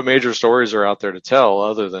don't know what major stories are out there to tell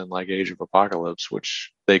other than like Age of Apocalypse,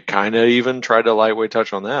 which they kind of even tried to lightweight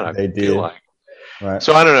touch on that. They feel did. like. Right.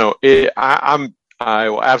 So I don't know. I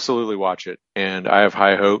will absolutely watch it, and I have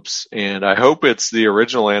high hopes, and I hope it's the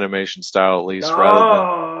original animation style at least,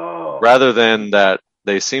 rather than that.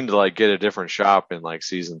 They seem to like get a different shop in like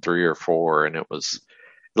season 3 or 4, and it was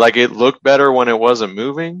like it looked better when it wasn't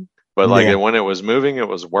moving, but like when it was moving, it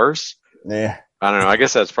was worse. Yeah, I don't know. I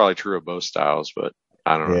guess that's probably true of both styles, but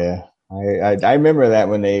I don't know. Yeah, I remember that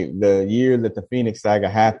when the year that the Phoenix Saga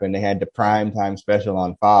happened, they had the primetime special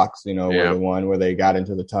on Fox. You know, where the one where they got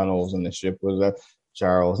into the tunnels and the ship was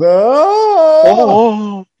Charles.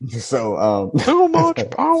 Oh! So too much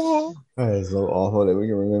power. It's so awful that we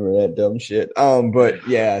can remember that dumb shit. But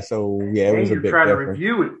yeah, so yeah, it was a bit try to different.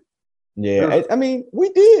 review it. Yeah, I mean, we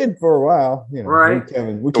did for a while, you know. Right.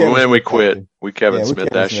 We quit. We Kevin Smith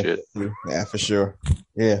that shit. Yeah, for sure.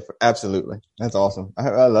 Yeah, absolutely. That's awesome.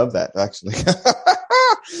 I love that actually.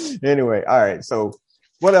 Anyway, all right. So,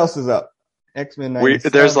 what else is up? X-Men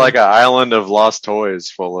 97. There's like an island of lost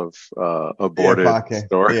toys full of aborted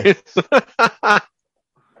stories. Yeah.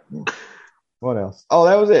 What else? Oh,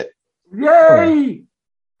 that was it. Yay!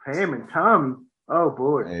 Pam and Tom. Oh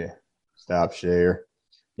boy. Yeah. Stop share.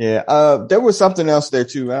 Yeah. There was something else there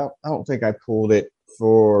too. I don't think I pulled it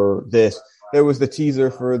for this. There was the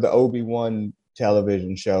teaser for the Obi-Wan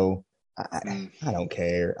television show. I don't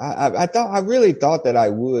care. I really thought that I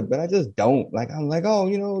would, but I just don't. Like, I'm like, oh,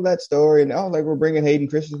 you know, that story, and like we're bringing Hayden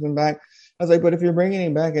Christensen back. I was like, but if you're bringing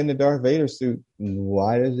him back in the Darth Vader suit,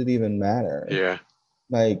 why does it even matter? Yeah.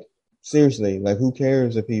 Like, seriously, like, who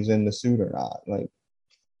cares if he's in the suit or not? Like,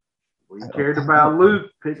 we cared about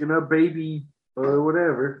Luke picking up baby or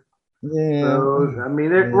whatever. Yeah. So I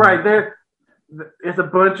mean, right there, it's a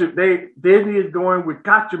bunch of Disney is going with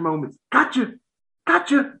gotcha moments. Gotcha.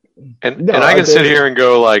 And I can sit here and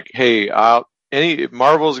go like, hey, if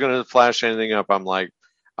Marvel's going to flash anything up, I'm like,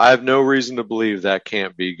 I have no reason to believe that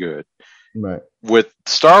can't be good. Right. With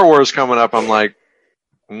Star Wars coming up, I'm like,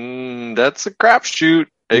 that's a crapshoot.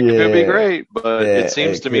 It could be great, but it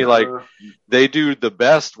seems to me like they do the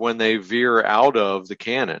best when they veer out of the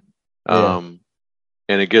canon. And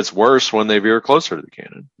it gets worse when they veer closer to the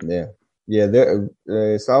canon. Yeah.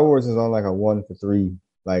 Star Wars is on like a 1 for 3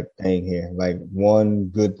 like thing here, like one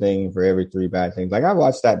good thing for every 3 bad things. Like I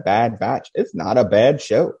watched that Bad Batch. It's not a bad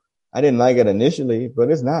show. I didn't like it initially,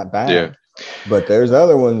 but it's not bad. Yeah. But there's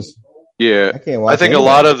other ones. Yeah. I can't watch. I think a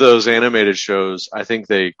lot of those animated shows, I think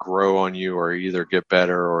they grow on you or either get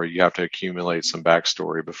better or you have to accumulate some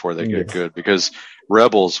backstory before they get good, because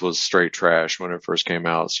Rebels was straight trash when it first came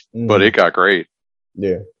out, but it got great.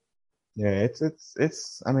 Yeah. Yeah,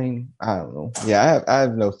 it's. I mean, I don't know. Yeah, I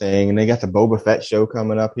have no thing, and they got the Boba Fett show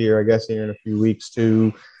coming up here. I guess here in a few weeks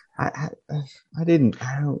too. I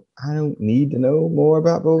don't need to know more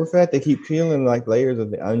about Boba Fett. They keep peeling like layers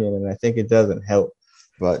of the onion, and I think it doesn't help.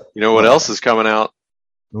 But you know what else is coming out?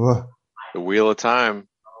 What? The Wheel of Time.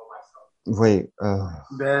 Wait.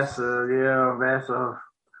 That's I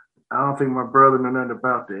don't think my brother knows nothing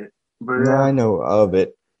about that. But no, I know of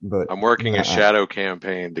it. But I'm working a shadow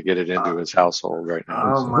campaign to get it into his household right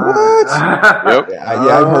now. Oh my! What? Yep.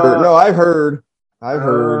 I've heard. No, I've heard.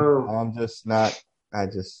 I'm just not. I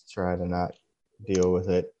just try to not deal with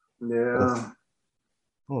it. Yeah.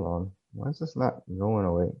 Hold on. Why is this not going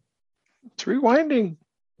away? It's rewinding.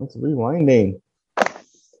 It's rewinding.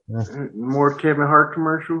 More Kevin Hart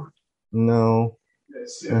commercial? No.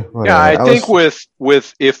 Yeah, I think with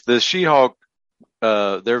if the She-Hulk,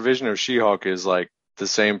 their vision of She-Hulk is like the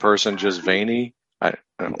same person, just veiny. I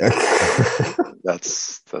don't know.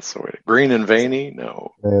 That's the way. Green and veiny?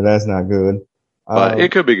 No. Yeah, that's not good. But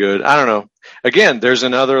it could be good. I don't know. Again, there's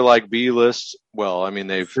another like B-list. Well, I mean,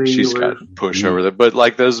 she's got push over there, but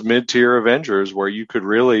like those mid-tier Avengers where you could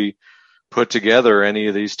really put together any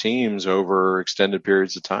of these teams over extended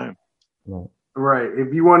periods of time. Right. Right.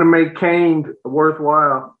 If you want to make Kang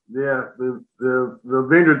worthwhile, yeah, the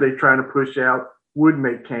Avengers they trying to push out would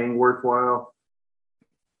make Kang worthwhile.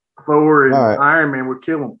 Thor and Iron Man would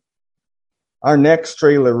kill him. Our next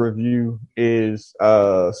trailer review is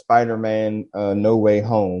Spider-Man No Way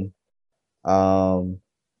Home. I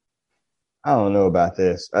don't know about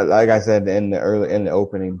this. Like I said in the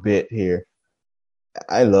opening bit here,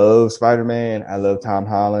 I love Spider-Man. I love Tom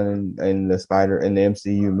Holland and the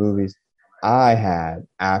MCU movies. I had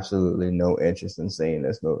absolutely no interest in seeing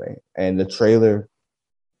this movie, and the trailer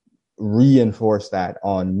reinforced that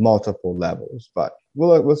on multiple levels. But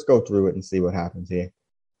let's go through it and see what happens here.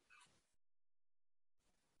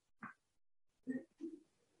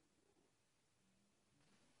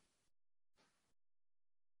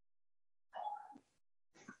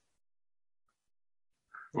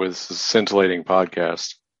 With a scintillating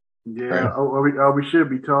podcast. Yeah. Right? We should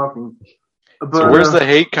be talking. But, so where's the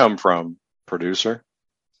hate come from, producer?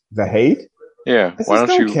 The hate? Yeah. Why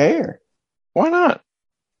don't you care? Why not?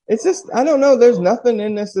 It's just, I don't know. There's nothing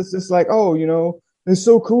in this that's just like, oh, you know, it's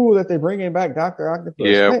so cool that they're bringing back Dr. Octopus.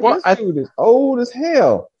 Yeah. Man, this dude is old as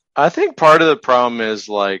hell. I think part of the problem is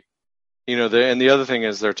like, you know, and the other thing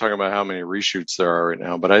is they're talking about how many reshoots there are right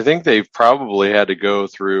now, but I think they've probably had to go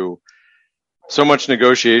through so much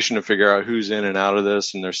negotiation to figure out who's in and out of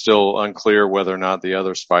this, and they're still unclear whether or not the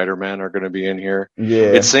other Spider-Men are going to be in here.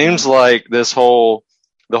 Yeah. It seems like the whole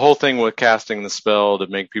thing with casting the spell to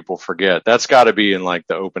make people forget, that's got to be in like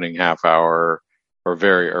the opening half hour or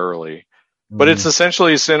very early. But it's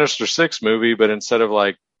essentially a Sinister Six movie, but instead of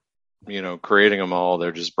like, you know, creating them all,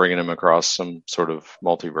 they're just bringing them across some sort of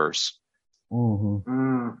multiverse. Well,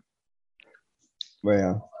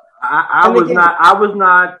 I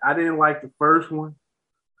didn't like the first one.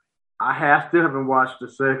 I still haven't watched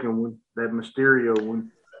the second one, that Mysterio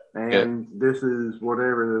one, and this is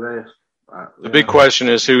whatever that is. The big question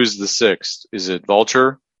is, who's the sixth? Is it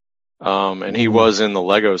Vulture? And he was in the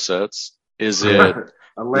Lego sets. Is it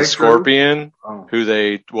the Scorpion? Who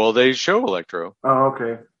they show Electro. Oh,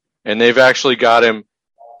 okay. And they've actually got him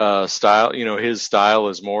style. You know, his style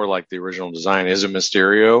is more like the original design. Is it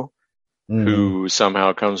Mysterio? Who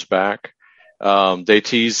somehow comes back. They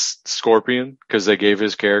tease Scorpion because they gave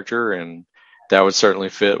his character, and that would certainly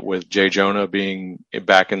fit with J. Jonah being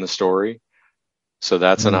back in the story. So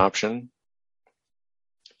that's an option.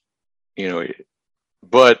 You know,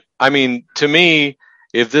 but I mean, to me,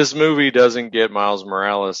 if this movie doesn't get Miles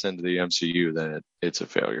Morales into the MCU, then it's a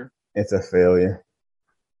failure. It's a failure.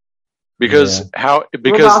 Because what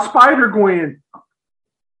about Spider-Gwen?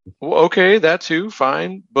 Well, okay, that too,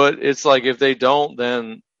 fine. But it's like, if they don't,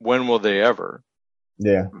 then when will they ever?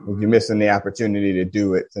 Yeah, you're missing the opportunity to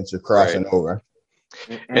do it since you're crossing over.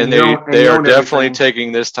 And they are definitely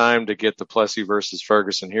taking this time to get the Plessy versus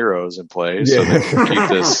Ferguson heroes in play, so they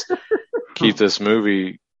can keep this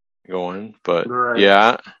movie going. But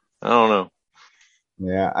I don't know.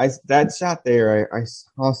 Yeah, that shot there, I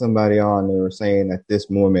saw somebody on. They were saying at this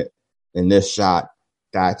moment in this shot,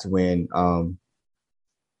 that's when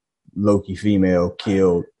Loki female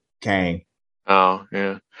killed Kang. Oh,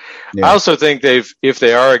 yeah. I also think if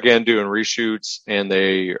they are again doing reshoots and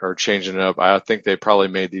they are changing it up, I think they probably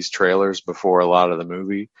made these trailers before a lot of the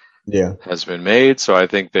movie has been made. So I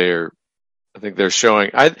think they're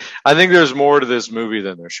showing. I think there's more to this movie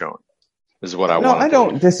than they're showing. Is what I want. No, I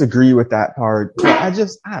don't disagree with that part. I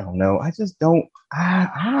don't know. I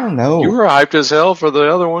don't know. You were hyped as hell for the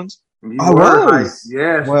other ones. I was.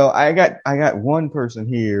 Yes. Well, I got one person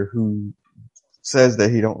here who says that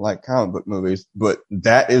he don't like comic book movies, but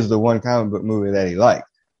that is the one comic book movie that he liked.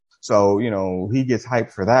 So, you know, he gets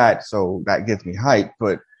hyped for that, so that gets me hyped.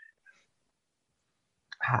 But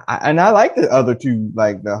I like the other two,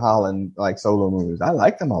 like the Holland like solo movies. I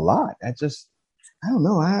like them a lot. I don't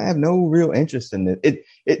know. I have no real interest in it.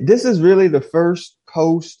 This is really the first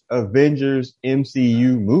post Avengers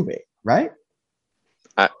MCU movie, right?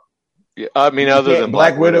 I mean, other than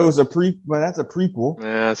Black Widow's that's a prequel.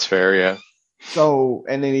 Yeah, that's fair. Yeah. So,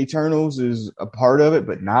 and then Eternals is a part of it,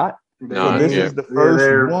 but not. No, so this is the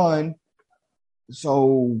first one.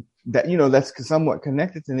 So that, you know, that's somewhat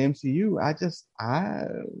connected to the MCU.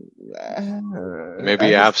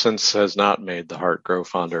 Maybe absence has not made the heart grow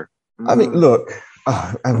fonder. I mean, look,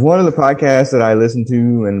 one of the podcasts that I listened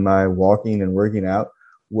to in my walking and working out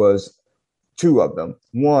was two of them.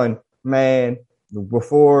 One, man,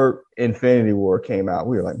 before Infinity War came out,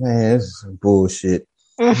 we were like, man, this is some bullshit.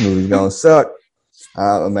 This movie's gonna suck.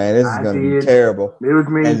 Man, this is gonna be terrible. It was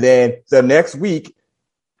me. And then the next week,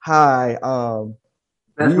 we were on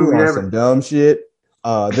some dumb shit.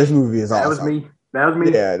 This movie is awesome. That was me. That was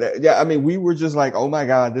me. Yeah. I mean, we were just like, oh my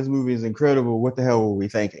God, this movie is incredible. What the hell were we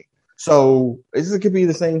thinking? So this could be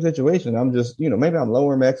the same situation. I'm just, maybe I'm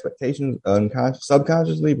lowering my expectations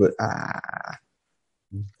subconsciously, but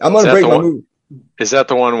I'm going to break my movie. Is that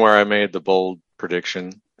the one where I made the bold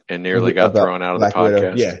prediction and nearly got thrown out of the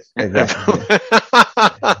podcast? Yes, exactly.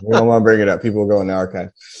 We don't want to bring it up. People will go in the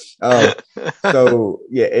archive. So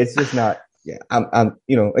yeah, it's just not. Yeah, I'm.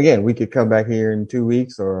 Again, we could come back here in 2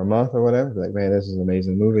 weeks or a month or whatever. Like, man, this is an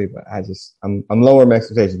amazing movie. But I'm lowering my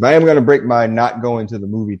expectations. But I am going to break my not going to the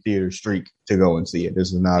movie theater streak to go and see it.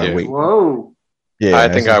 This is not a week. Whoa. Yeah, I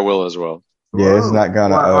think I will as well. Yeah, it's not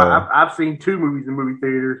gonna. I've seen 2 movies in movie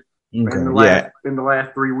theaters in the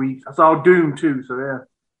last 3 weeks. I saw Dune too. So yeah.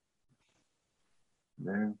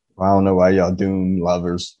 Man. Well, I don't know why y'all Dune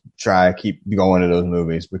lovers keep going to those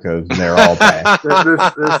movies because they're all bad.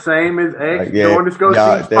 the same as X. Going to go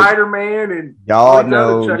see Spider-Man and y'all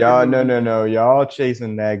no. Y'all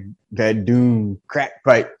chasing that Dune crack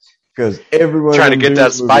pipe because everyone trying to get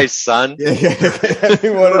that spice, son. Yeah,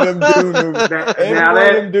 every one of them Dune movies. Every one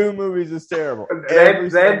of them Dune movies is terrible.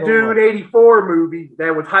 That Dune 84 movie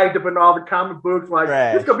that was hyped up in all the comic books, like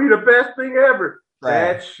this gonna be the best thing ever.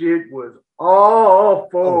 That shit was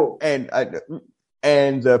awful.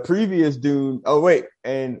 And the previous Dune. Oh wait,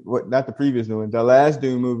 and what? Not the previous one. The last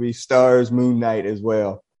Dune movie stars Moon Knight as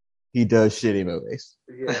well. He does shitty movies.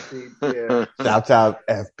 Yeah. Shouts out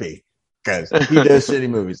FP because he does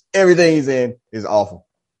shitty movies. Everything he's in is awful.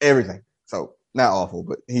 Everything. So not awful,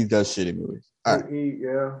 but he does shitty movies. All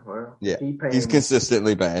right. He's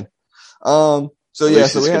consistently bad. So we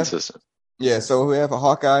have consistent. Yeah, so we have a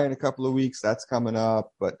Hawkeye in a couple of weeks. That's coming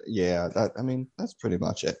up. But yeah, that's pretty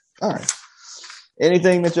much it. All right.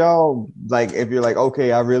 Anything that y'all like, if you're like,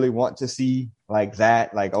 okay, I really want to see like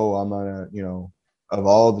that, like, oh, I'm gonna, of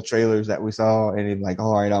all the trailers that we saw, and like,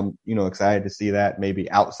 all right, I'm, excited to see that maybe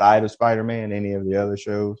outside of Spider-Man, any of the other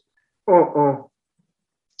shows.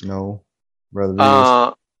 No,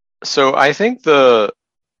 brother. So I think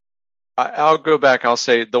I'll go back. I'll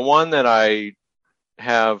say the one that I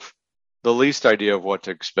have the least idea of what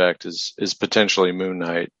to expect is potentially Moon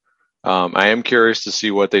Knight. I am curious to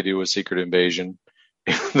see what they do with Secret Invasion.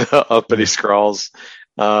 The uppity Skrulls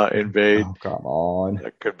invade. Oh, come on.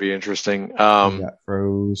 That could be interesting. Got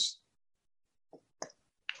froze.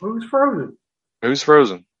 Who's frozen? Who's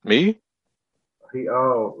frozen? Me? He's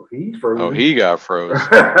frozen. Oh, he got frozen.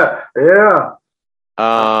 Yeah.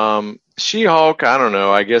 She-Hulk, I don't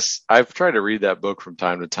know. I guess I've tried to read that book from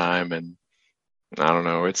time to time, and I don't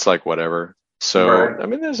know. It's like whatever. So, right. I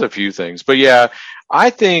mean, there's a few things, but yeah, I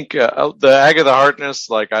think the Agatha Harkness,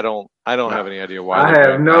 like, I don't have any idea why. I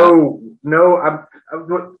have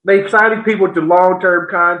they signed people to long-term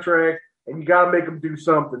contract, and you got to make them do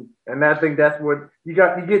something. And I think that's what you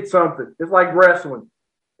get something. It's like wrestling.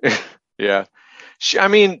 Yeah.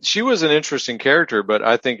 She was an interesting character, but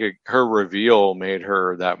I think her reveal made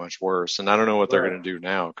her that much worse. And I don't know what they're going to do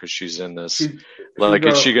now because she's in this. Is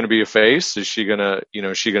she going to be a face? Is she going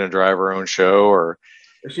to drive her own show, or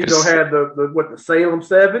is she going to have the Salem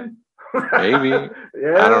 7? Maybe.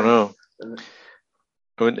 Yeah. I don't know.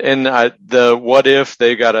 And the what if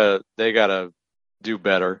they gotta do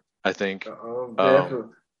better? I think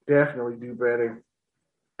definitely do better.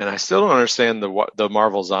 And I still don't understand the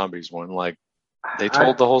Marvel Zombies one. Like, they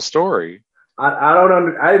told the whole story. I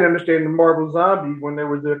didn't understand the Marvel Zombies when there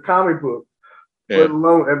was a comic book. Yeah. Let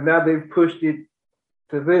alone, and now they've pushed it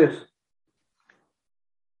to this.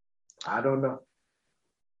 I don't know.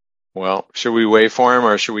 Well, should we wait for him,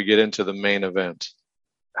 or should we get into the main event?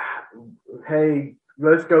 Hey,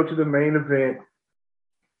 let's go to the main event.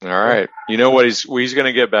 All right. You know what? He's going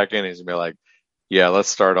to get back in. He's going to be like, yeah, let's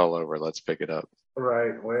start all over. Let's pick it up.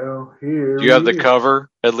 Right. Well, here. Do you have the cover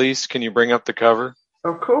at least? Can you bring up the cover?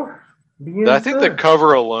 Of course. I think the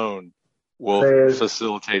cover alone will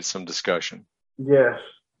facilitate some discussion. Yes.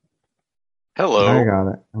 Hello. I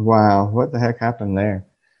got it. Wow. What the heck happened there?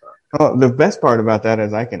 Oh, the best part about that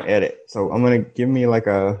is I can edit. So I'm going to give me like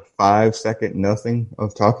a 5-second nothing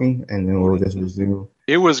of talking, and then we'll just resume.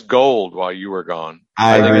 It was gold while you were gone.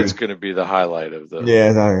 I think it's going to be the highlight of the.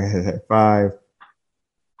 Yeah, 5.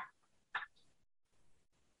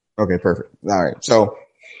 Okay, perfect. All right. So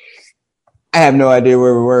I have no idea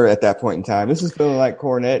where we were at that point in time. This is feeling like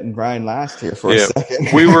Cornette and Brian Last here for a second.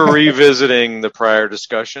 We were revisiting the prior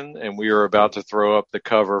discussion, and we were about to throw up the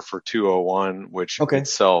cover for 201, which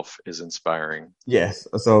itself is inspiring. Yes.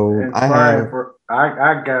 So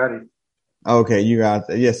I got it. Okay, you got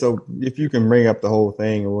that. Yeah, so if you can bring up the whole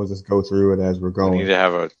thing, and we'll just go through it as we're going. We need to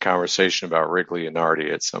have a conversation about Rick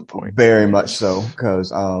Leonardi at some point. Very much so,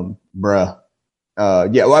 because, bruh.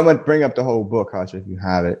 Yeah, well, I'm going to bring up the whole book, Hutch, if you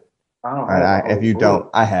have it. I don't have If you don't,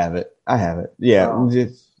 I have it. Yeah,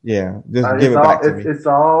 just give it back to me. It's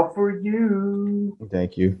all for you.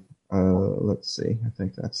 Thank you. Let's see. I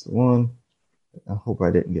think that's the one. I hope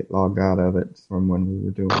I didn't get logged out of it from when we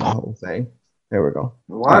were doing the whole thing. There we go.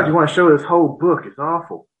 Why would you want to show this whole book? It's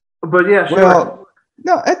awful. But yeah, sure. Well,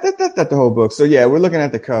 no, that's the whole book. So yeah, we're looking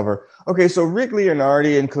at the cover. Okay, so Rick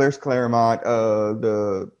Leonardi and Claire Claremont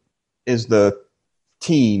is the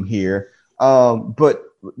team here. But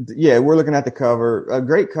yeah, we're looking at the cover. A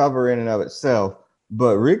great cover in and of itself.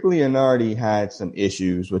 But Rick Leonardi had some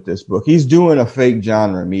issues with this book. He's doing a fake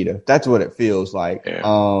John Romita. That's what it feels like.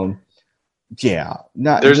 Yeah.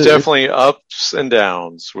 There's definitely ups and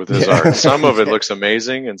downs with his art. Some of it looks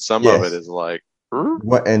amazing, and some of it is like,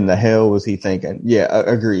 what in the hell was he thinking? Yeah,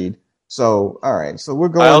 agreed. So, all right. So we're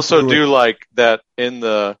going. I also do like that in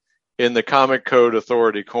the Comic Code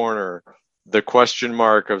Authority corner, the question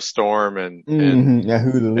mark of Storm and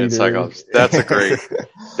who the leader is. That's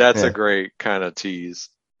a great kind of tease.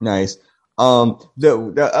 Nice.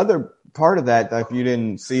 The other part of that, if you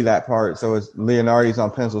didn't see that part, so it's Leonardi's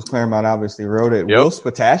on pencils. Claremont obviously wrote it. Yep. Will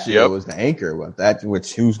Spatacchio was the anchor with that,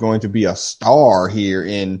 who's going to be a star here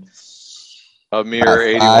in a mere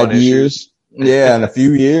 81 issues. Yeah, in a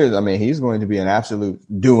few years. I mean, he's going to be an absolute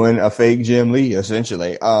doing a fake Jim Lee,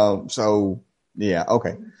 essentially. So yeah,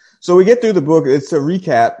 okay. So we get through the book. It's a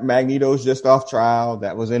recap. Magneto's just off trial.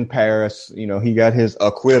 That was in Paris. You know, he got his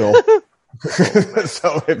acquittal.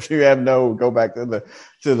 So if you go back to the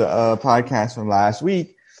podcast from last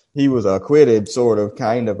week. He was acquitted, sort of,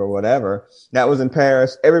 kind of, or whatever. That was in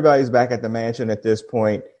Paris. Everybody's back at the mansion at this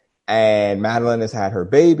point, and Madeline has had her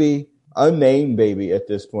baby, unnamed baby at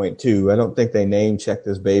this point too. I don't think they name checked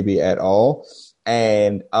this baby at all,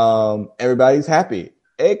 and everybody's happy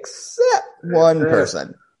except one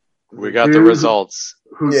person. We got the results.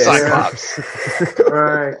 Cyclops.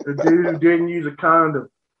 Right, the dude who didn't use a condom.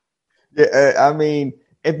 Yeah, I mean,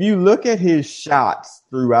 if you look at his shots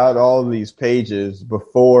throughout all these pages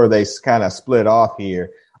before they kind of split off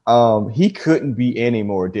here, he couldn't be any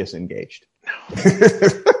more disengaged.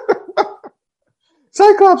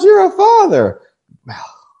 Cyclops, you're a father.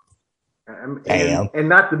 Damn. And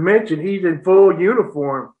not to mention, he's in full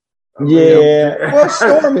uniform. Well,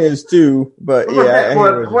 Storm is too, but yeah.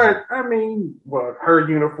 Her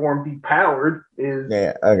uniform depowered is.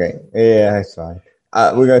 Yeah, okay. Yeah, that's fine.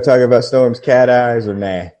 We're going to talk about Storm's cat eyes or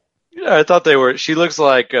nah? Yeah, I thought she looks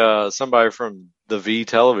like somebody from the V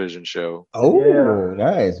television show. Oh, yeah.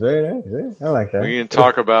 Nice. Very nice. Yeah, I like that. We can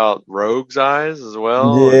talk about Rogue's eyes as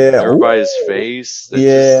well. Yeah. Everybody's face. We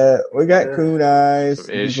got coon eyes.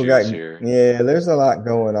 Some issues here. Yeah, there's a lot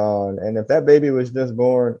going on. And if that baby was just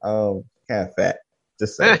born, kind of fat.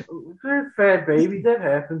 Just saying. Fat baby, that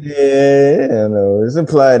happens. Yeah, I know. It's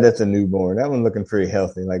implied that's a newborn. That one looking pretty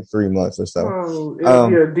healthy, like 3 months or so. Oh, it'll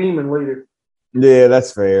be a demon later. Yeah,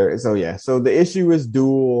 that's fair. So yeah, so the issue is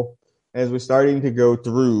dual as we're starting to go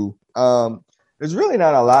through. There's really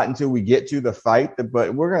not a lot until we get to the fight,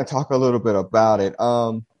 but we're going to talk a little bit about it.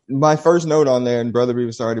 My first note on there, and Brother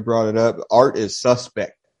Beavis already brought it up, art is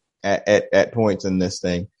suspect at points in this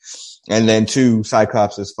thing. And then two,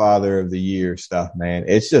 Cyclops' Father of the Year stuff, man.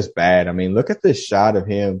 It's just bad. I mean, look at this shot of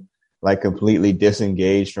him like completely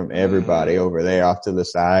disengaged from everybody over there off to the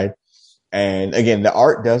side. And again, the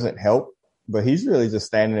art doesn't help, but he's really just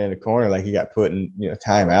standing in the corner like he got put in,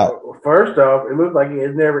 time out. Well, first off, it looks like he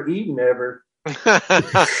has never eaten ever. He's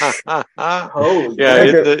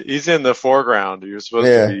in the foreground. He was supposed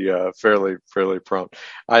to be fairly prompt.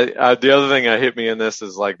 The other thing that hit me in this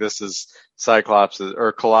is Cyclops'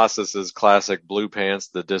 or Colossus's classic blue pants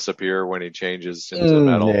that disappear when he changes into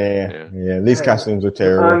metal. Yeah. These costumes are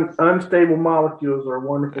terrible. Unstable molecules are a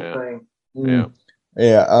wonderful thing. Yeah.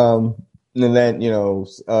 And then,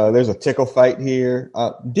 there's a tickle fight here.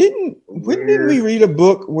 Didn't we read a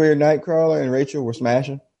book where Nightcrawler and Rachel were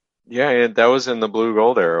smashing? Yeah, and that was in the Blue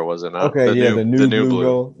Gold era, was it not? Okay, the new Blue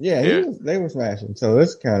Gold. Yeah, they were smashing. So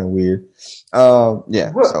that's kind of weird.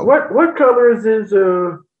 What color is his?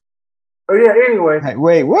 Anyway. Hey,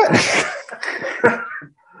 wait, what?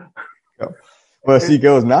 Well, she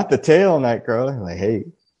goes, not the tail, Nightcrawler. Like, hey,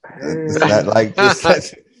 is that like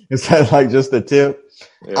just the tip?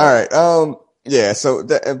 Yeah. All right. So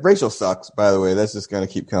Rachel sucks, by the way. That's just going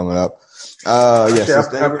to keep coming up.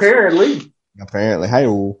 Apparently. Hi.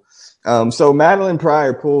 So Madeline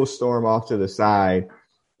Pryor pulls Storm off to the side.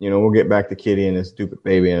 We'll get back to Kitty and this stupid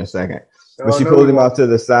baby in a second. But she pulls him off to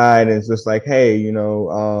the side and it's just like, hey,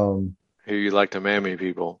 here you like to mammy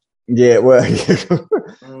people. Yeah, well,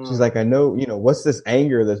 she's like, I know, what's this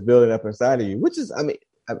anger that's building up inside of you? Which is, I mean,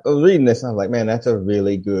 I was reading this and I was like, man, that's a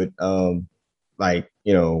really good, like,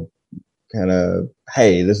 kind of,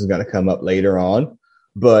 hey, this is going to come up later on.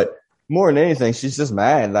 But more than anything, she's just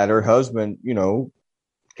mad that her husband,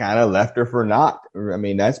 kind of left her for naught. I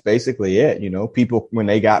mean, that's basically it. People, when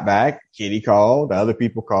they got back, Kitty called, other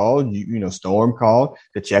people called, Storm called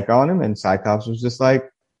to check on him. And Cyclops was just like,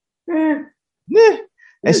 eh.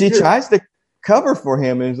 And she tries to cover for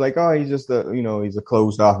him. And it's like, oh, he's just he's a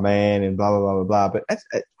closed off man and blah, blah, blah, blah, blah.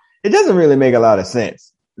 But it doesn't really make a lot of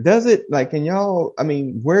sense. Does it? Like,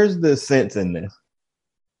 where's the sense in this?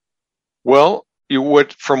 Well,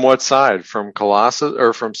 from what side? From Colossus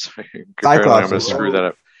or from Cyclops? I'm going to screw that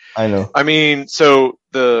up. I know. I mean, so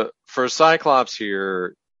for Cyclops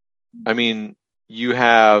here, I mean, you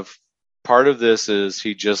have part of this is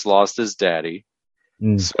he just lost his daddy.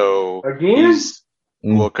 So again,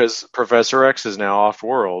 because Professor X is now off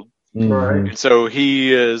world, right? And so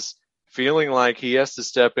he is feeling like he has to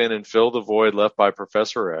step in and fill the void left by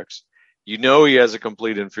Professor X. He has a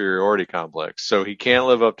complete inferiority complex, so he can't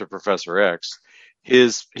live up to Professor X.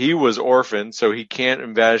 He was orphaned, so he can't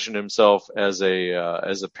envision himself as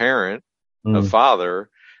a parent, a father.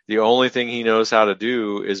 The only thing he knows how to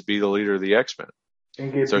do is be the leader of the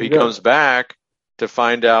X-Men. So he comes back to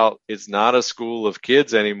find out it's not a school of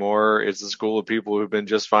kids anymore. It's a school of people who've been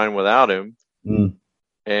just fine without him.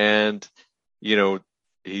 And,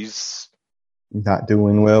 he's not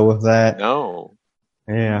doing well with that. No.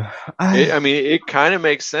 Yeah. It kind of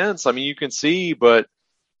makes sense. I mean, you can see, but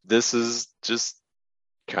this is just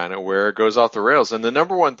kind of where it goes off the rails. And the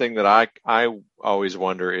number one thing that I always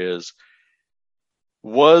wonder is,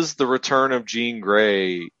 was the return of Jean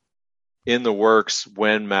Grey in the works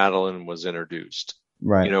when Madeline was introduced?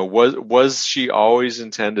 Right. Was she always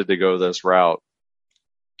intended to go this route,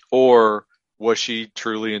 or was she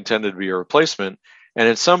truly intended to be a replacement? And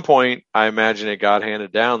at some point, I imagine it got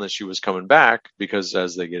handed down that she was coming back, because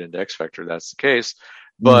as they get into X Factor, that's the case.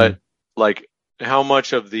 But like, how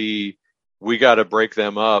much of the we got to break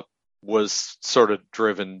them up was sort of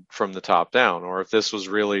driven from the top down, or if this was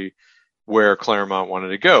really where Claremont wanted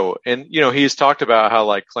to go. And, he's talked about how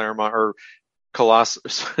like Claremont or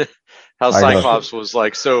Colossus, how Cyclops was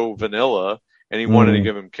like so vanilla and he wanted to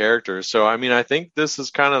give him character. So, I mean, I think this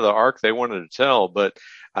is kind of the arc they wanted to tell, but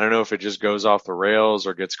I don't know if it just goes off the rails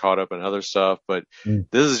or gets caught up in other stuff, but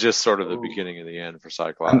this is just sort of the beginning of the end for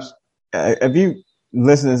Cyclops. If you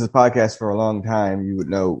listen to this podcast for a long time, you would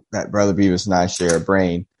know that Brother Beavis and I share a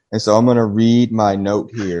brain. And so I'm going to read my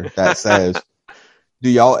note here that says, do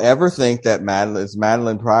y'all ever think that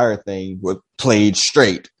Madeline Pryor thing was played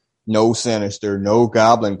straight? No Sinister, no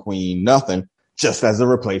Goblin Queen, nothing, just as a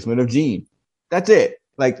replacement of Jean. That's it.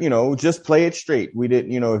 Like, just play it straight. We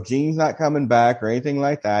didn't, if Jean's not coming back or anything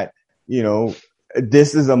like that,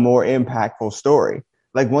 this is a more impactful story.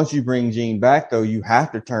 Like, once you bring Jean back, though, you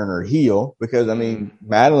have to turn her heel, because, I mean,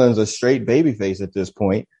 Madeline's a straight babyface at this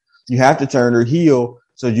point. You have to turn her heel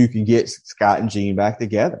so you can get Scott and Jean back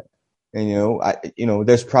together. And,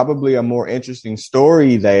 there's probably a more interesting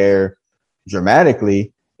story there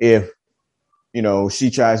dramatically if, she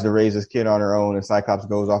tries to raise this kid on her own and Cyclops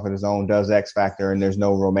goes off on his own, does X Factor, and there's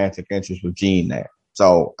no romantic interest with Jean there.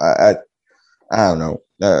 So I don't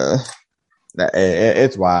know.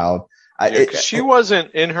 It's wild. She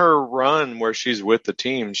wasn't in her run where she's with the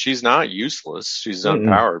team. She's not useless. She's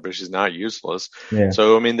unpowered, but she's not useless. Yeah.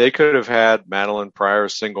 So, I mean, they could have had Madeline Pryor,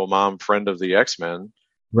 single mom, friend of the X-Men.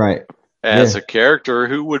 Right. As a character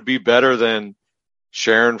who would be better than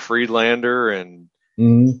Sharon Friedlander and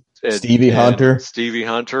Stevie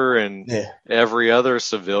Hunter and every other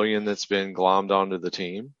civilian that's been glommed onto the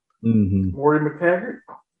team. Morty McTaggart?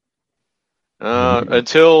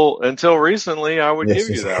 Until recently, I would give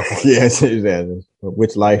you that one. Yes, exactly.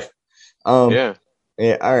 Which life? Yeah.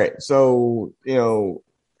 All right. So,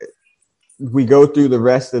 we go through the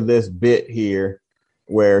rest of this bit here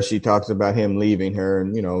where she talks about him leaving her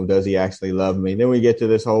and, does he actually love me? Then we get to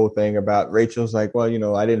this whole thing about Rachel's like, well,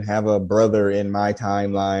 I didn't have a brother in my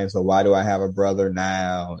timeline, so why do I have a brother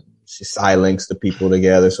now? She links the people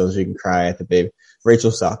together so she can cry at the baby.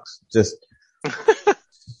 Rachel sucks. Just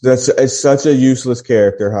it's such a useless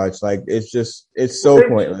character, Hutch. Like, it's so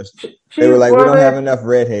pointless. They were like, we don't have enough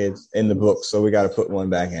redheads in the book, so we got to put one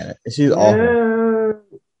back in it. And she's awful.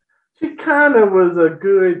 She kind of was a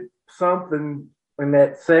good something in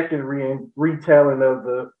that second retelling of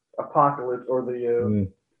the apocalypse or the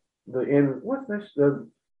end. What's this? The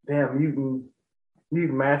damn mutant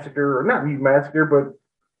massacre, or not mutant massacre, but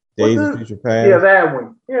Days of Future Past. Yeah,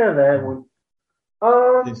 that one.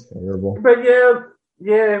 It's terrible. But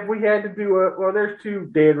if we had to do there's two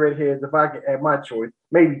dead redheads. If I could have my choice,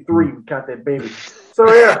 maybe three. We count that baby. So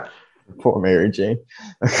So yeah. Poor Mary Jane.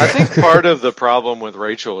 I think part of the problem with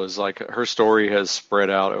Rachel is like her story has spread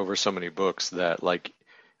out over so many books that like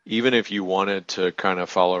even if you wanted to kind of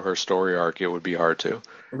follow her story arc, it would be hard to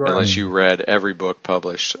unless you read every book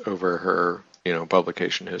published over her,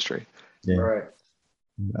 publication history. Yeah. Right.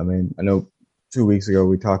 I mean, I know 2 weeks ago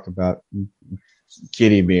we talked about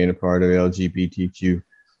Kitty being a part of LGBTQ.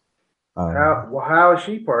 How is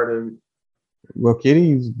she part of it? Well,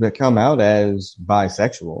 Kitty's come out as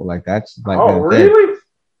bisexual. Like that's like. Oh, really?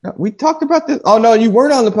 We talked about this. Oh no, you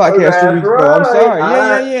weren't on the podcast 2 weeks ago. I'm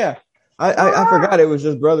sorry. Yeah. I forgot it was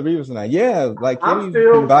just Brother Beavis and I. Yeah, like Kitty's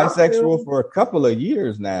been bisexual for a couple of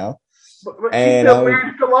years now. But she still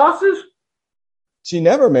married Colossus? She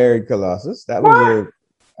never married Colossus. That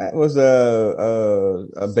was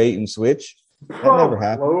a bait and switch. That never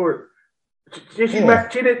happened. Lord. She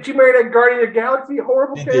married that Guardian of the Galaxy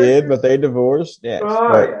horrible character? She did, but they divorced. Yes.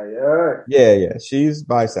 Yeah. She's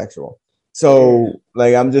bisexual. So,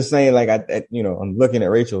 like, I'm just saying, like, I'm looking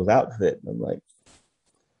at Rachel's outfit, and I'm like,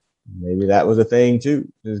 maybe that was a thing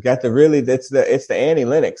too. It's got it's the Annie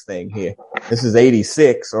Lennox thing here. This is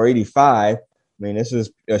 86 or 85. I mean, this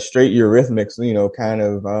is a straight Eurythmics, kind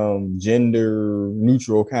of gender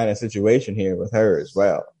neutral kind of situation here with her as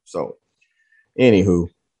well. So, anywho.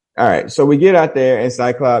 All right, so we get out there, and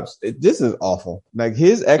Cyclops, this is awful. Like,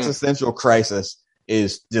 his existential crisis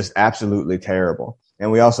is just absolutely terrible.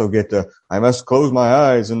 And we also get I must close my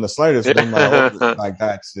eyes in the slightest. Like,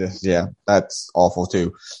 that's just, that's awful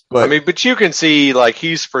too. But I mean, but you can see, like,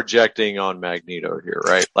 he's projecting on Magneto here,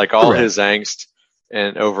 right? Like, all his angst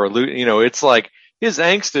and it's like his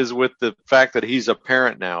angst is with the fact that he's a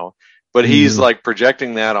parent now, but he's like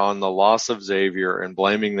projecting that on the loss of Xavier and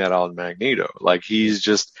blaming that on Magneto. Like he's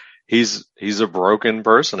a broken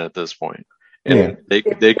person at this point. And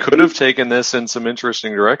they could have taken this in some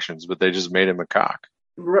interesting directions, but they just made him a cock.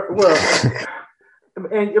 Well,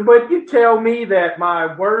 but you tell me that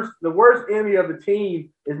the worst enemy of the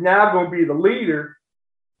team is now going to be the leader.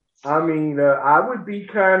 I mean, I would be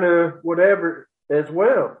kind of whatever as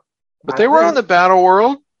well. But they were on the battle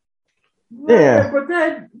world. Yeah, but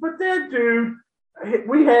that dude,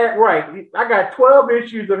 I got 12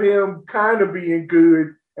 issues of him kind of being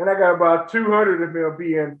good, and I got about 200 of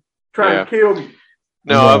him trying to kill me.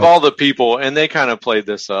 No, of all the people, and they kind of played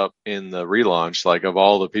this up in the relaunch, like of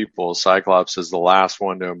all the people, Cyclops is the last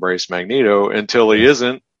one to embrace Magneto until he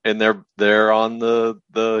isn't, and they're on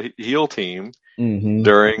the heel team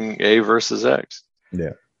during A versus X.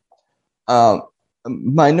 Yeah.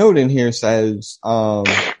 My note in here says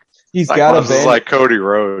he's got a band. Like Cody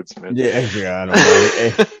Rhodes, man. Yeah, I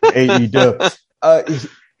don't know.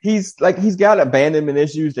 He's got abandonment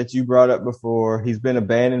issues that you brought up before. He's been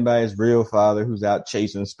abandoned by his real father, who's out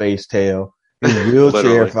chasing Space Tail. His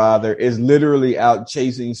wheelchair father is literally out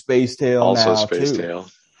chasing Space Tail also now Space too. Tail.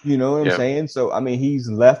 You know what I'm saying? So I mean, he's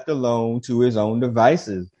left alone to his own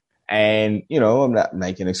devices. And I'm not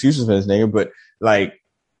making excuses for this nigga, but like,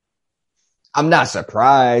 I'm not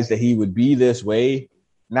surprised that he would be this way.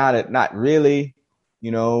 Not really,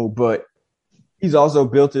 but he's also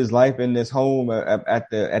built his life in this home at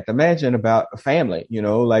the mansion about a family,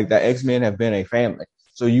 like the X-Men have been a family.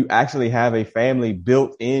 So you actually have a family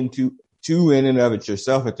built into in and of it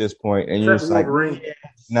yourself at this point. And you're just like,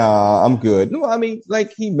 nah, I'm good. No, I mean,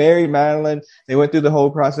 like he married Madeline. They went through the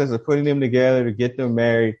whole process of putting them together to get them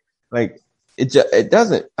married. Like it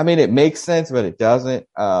doesn't, I mean, it makes sense, but it doesn't.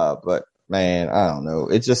 But man, I don't know.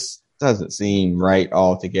 It just doesn't seem right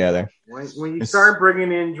altogether. When you start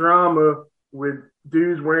bringing in drama with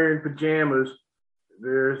dudes wearing pajamas,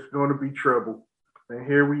 there's going to be trouble. And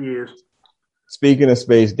here we is. Speaking of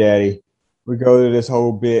Space Daddy, we go to this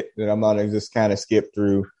whole bit that I'm going to just kind of skip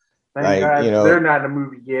through. Thank God they're not in the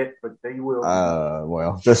movie yet, but they will.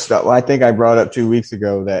 I think I brought up 2 weeks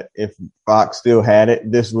ago that if Fox still had it,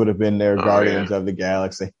 this would have been their Guardians of the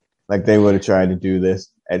Galaxy. Like they would have tried to do this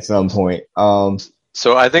at some point.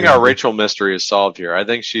 So I think our Rachel mystery is solved here. I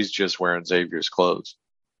think she's just wearing Xavier's clothes.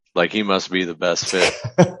 Like he must be the best fit.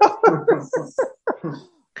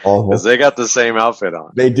 Because they got the same outfit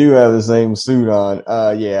on. They do have the same suit on.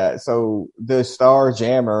 So the Star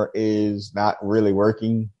Jammer is not really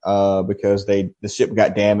working because the ship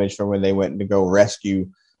got damaged from when they went to go rescue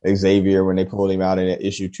Xavier when they pulled him out in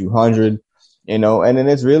issue 200. And then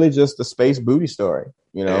it's really just a space booty story.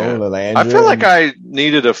 Lilandra. I feel like I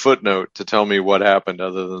needed a footnote to tell me what happened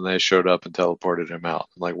other than they showed up and teleported him out.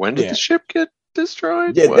 Like, when did the ship get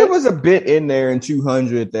destroyed? Yeah, there was a bit in there in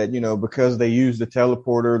 200 that, because they used the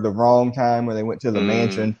teleporter the wrong time when they went to the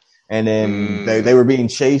mansion, and then they were being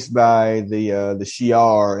chased by the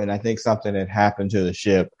Shi'ar, and I think something had happened to the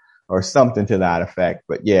ship or something to that effect.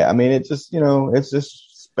 But yeah, I mean, it's just, it's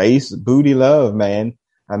just space booty love, man.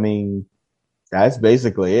 I mean, that's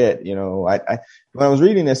basically it. When I was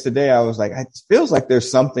reading this today, I was like, it feels like there's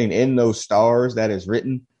something in those stars that is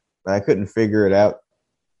written, but I couldn't figure it out.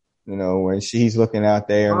 When she's looking out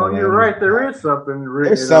there. Oh, you're right. There is something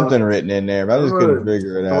written. There's something written in there, but I just couldn't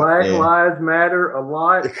figure it out. Black Lives Matter a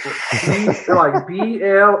lot. Like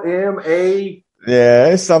BLMA. Yeah,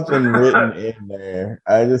 there's something written in there.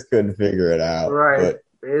 I just couldn't figure it out. Right. But,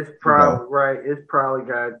 it's probably right. It's probably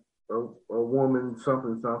got a woman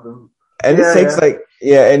something. And it takes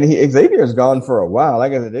and Xavier's gone for a while.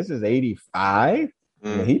 Like I said, this is 85.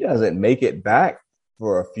 And he doesn't make it back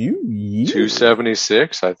for a few years.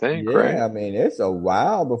 276, I think, right? Yeah, I mean, it's a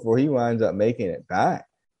while before he winds up making it back.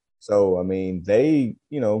 So, I mean, they,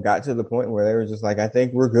 got to the point where they were just like, I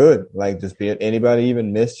think we're good. Like, just anybody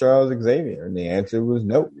even miss Charles Xavier? And the answer was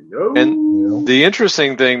nope. And the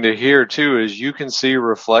interesting thing to hear, too, is you can see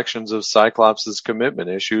reflections of Cyclops' commitment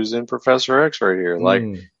issues in Professor X right here.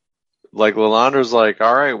 Like Lilandra's like,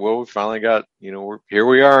 all right, well, we finally got, here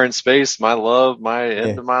we are in space. My love, my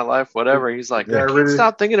end of my life, whatever. He's like, I can't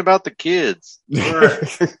stop thinking about the kids,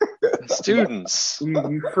 students.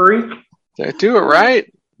 You freak. Do it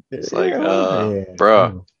right. It's like,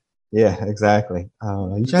 bro. Yeah, exactly.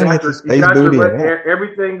 You trying to get the space booty?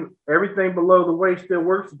 Everything below the waist still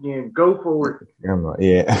works again. Go for it.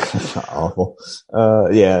 Yeah, awful.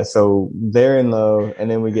 Yeah. So they're in love, and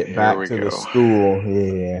then we get back to the school.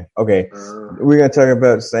 Yeah. Okay. We're gonna talk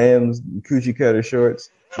about Sam's coochie cutter shorts.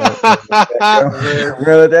 We're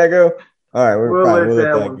gonna let that go. All right, we'll let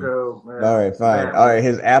that one go. All right, fine. All right,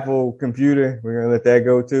 his Apple computer. We're gonna let that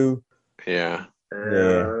go too. Yeah.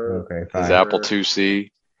 Okay. Fine. His Apple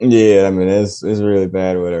IIc. Yeah, I mean, it's really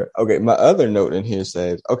bad with her. Okay, my other note in here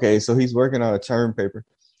says, okay, so he's working on a term paper.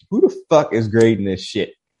 Who the fuck is grading this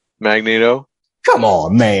shit? Magneto? Come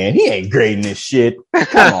on, man. He ain't grading this shit.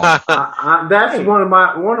 Come on. That's one of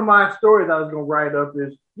my stories I was going to write up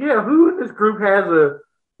is, who in this group has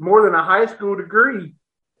more than a high school degree?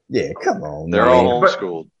 Yeah, come on, They're all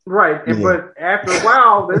homeschooled. Right, but after a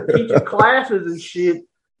while, they're teaching classes and shit.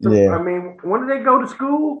 So, I mean, when did they go to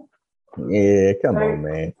school? Yeah, come on,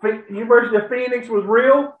 man. University of Phoenix was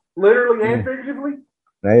real, literally and figuratively.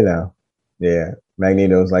 I know. Yeah,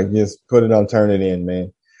 Magneto's like, just put it on, turn it in,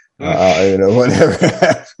 man. Whatever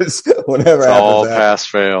happens, whatever it's happens. All pass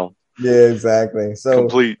fail. Yeah, exactly. So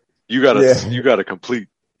complete. You gotta complete.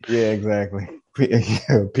 Yeah, exactly.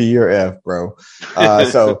 P or F, bro.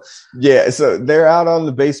 So they're out on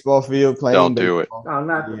the baseball field playing. Don't do it. No,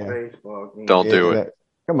 not the baseball game. Don't do it.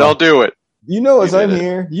 Don't do it. You know what's in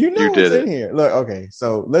here. You know what's in here. Look, okay,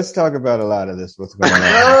 so let's talk about a lot of this. What's going on?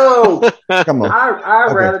 No! Come on.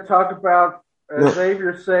 I'd rather talk about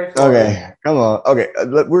Xavier's sex. Okay, come on. Okay,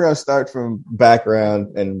 we're going to start from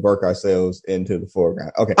background and work ourselves into the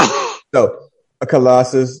foreground. Okay, so a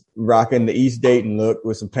Colossus rocking the East Dayton look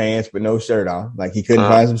with some pants but no shirt on. Like he couldn't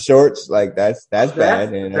find some shorts. Like that's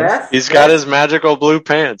bad. And he's got his magical blue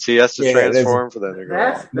pants. He has to transform for them to go.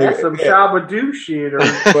 That's some Shabba-Doo shit.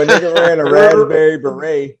 But nigga wearing a raspberry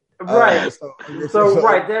beret. Right. So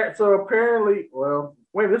right there. So apparently,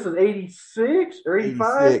 this is 86 or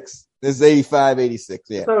 85? 86. This is 85, 86,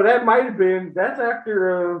 yeah. So that might have been, that's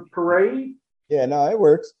after a parade? Yeah, no, it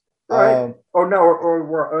works. Right. Actually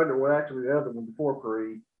the other one before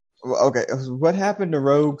parade. Well, okay, what happened to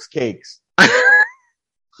Rogue's Cakes?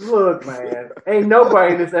 Look, man, ain't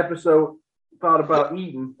nobody in this episode thought about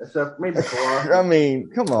eating except maybe Colossus. I mean,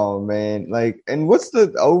 come on, man. Like, and what's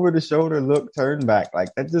the over-the-shoulder look turn back? Like,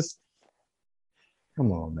 that just...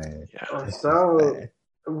 Come on, man. Yeah. So...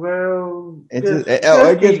 Well,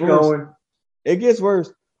 it gets worse. It gets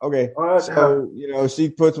worse. Okay, so she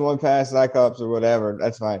puts one past Cyclops or whatever.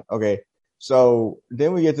 That's fine. Okay, so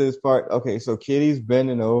then we get to this part. Okay, so Kitty's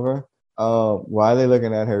bending over. Why are they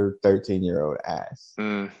looking at her 13-year-old ass?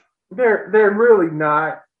 They're really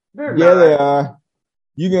not. They're not. They are.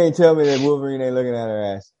 You can't tell me that Wolverine ain't looking at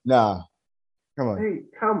her ass. Nah, come on.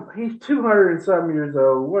 He's 200 and some years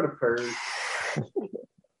old. What a perv.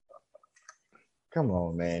 Come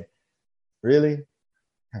on, man. Really?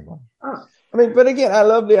 Come on. I mean, but again, I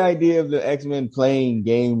love the idea of the X-Men playing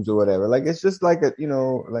games or whatever. Like, it's just like it's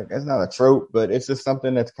not a trope, but it's just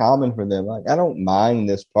something that's common for them. Like, I don't mind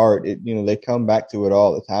this part. They come back to it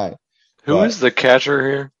all the time. Who is the catcher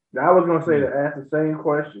here? I was going to say to ask the same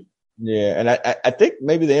question. Yeah, and I think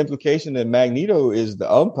maybe the implication that Magneto is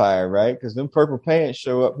the umpire, right? Because them purple pants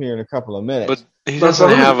show up here in a couple of minutes. But he doesn't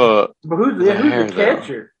have a... But who's the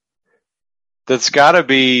catcher? That's got to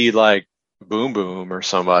be like Boom Boom or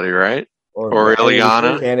somebody, right? Or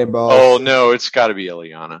Ileana. Cannonball. Oh no, it's got to be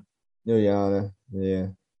Ileana. Liliana, yeah.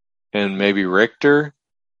 And maybe Richter.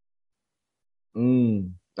 Oh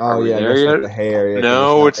Are we yeah, I there guess with yet? the hair. Yeah, 'cause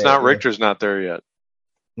No, it's not. there. Richter's not there yet.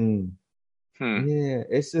 Yeah. Hmm. Yeah,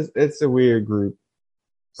 it's a weird group.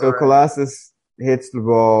 So Right. Colossus hits the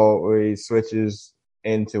ball or he switches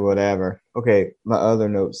into whatever. Okay, my other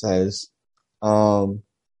note says,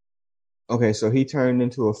 okay, so he turned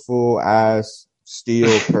into a full ass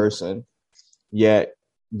steel person, yet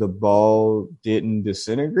the ball didn't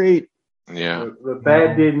disintegrate. Yeah. The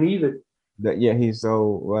bat didn't either. Yeah, he's so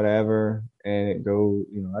whatever, and it go.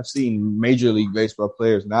 I've seen Major League Baseball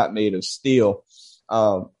players not made of steel,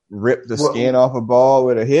 rip the skin off a ball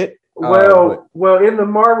with a hit. Well, in the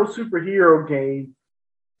Marvel superhero game,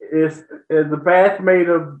 the bat's made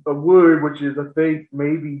of wood, which is I think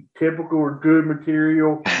maybe typical or good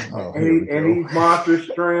material, and he's monster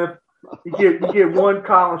strength. You get one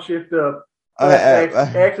column shift up.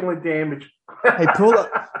 That's excellent damage. Hey,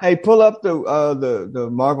 pull up the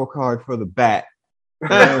Marvel card for the bat.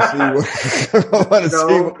 I want to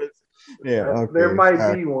see what okay. There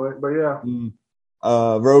might be one, but yeah.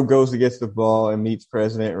 Rogue goes to get the ball and meets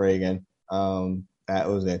President Reagan. That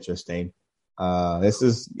was interesting. This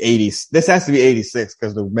is 80s. This has to be 86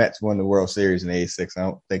 because the Mets won the World Series in 86. I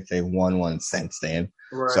don't think they've won one since then.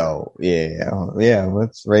 Right. So yeah,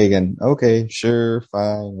 that's Reagan. Okay, sure,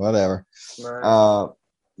 fine, whatever. Right.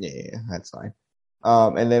 Yeah, that's fine.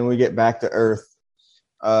 And then we get back to Earth,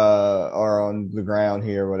 or on the ground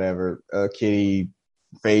here, whatever. Kitty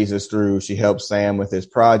phases through. She helps Sam with his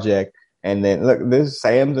project. And then look,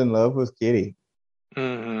 Sam's in love with Kitty.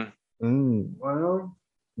 Mm-hmm. Well,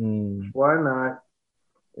 why not?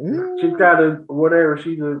 She's got a whatever.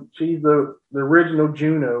 She's the original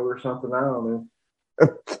Juno or something. I don't know.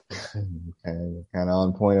 Kind of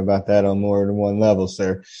on point about that on more than one level,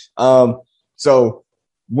 sir. So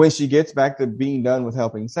when she gets back to being done with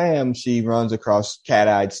helping Sam, she runs across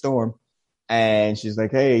Cat-Eyed Storm. And she's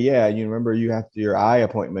like, hey, yeah, you remember your eye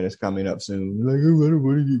appointment is coming up soon. Like, oh, I don't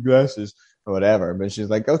want to get glasses or whatever. But she's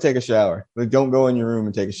like, go take a shower. Like, don't go in your room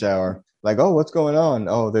and take a shower. Like, oh, what's going on?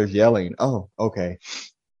 Oh, there's yelling. Oh, okay.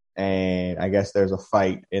 And I guess there's a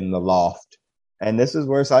fight in the loft. And this is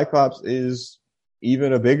where Cyclops is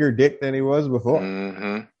even a bigger dick than he was before.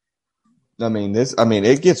 Mm-hmm. I mean,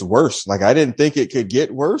 it gets worse. Like, I didn't think it could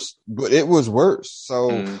get worse, but it was worse. So,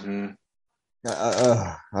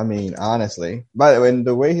 I mean, honestly, by the way,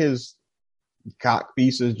 the way his cock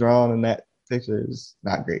piece is drawn in that picture is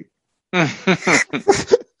not great.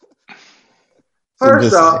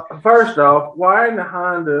 First off, why in the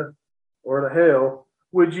Honda or the hell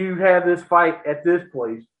would you have this fight at this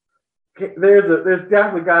place? There's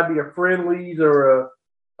definitely got to be a Friendlies or a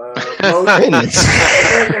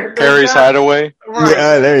Harry's Hideaway. Right,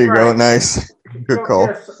 yeah, there you go. Nice, good call.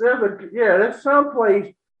 There's some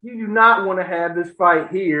place you do not want to have this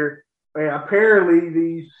fight here. And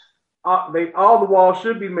apparently all the walls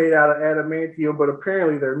should be made out of adamantium, but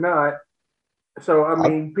apparently they're not. So I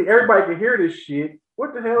mean, everybody can hear this shit.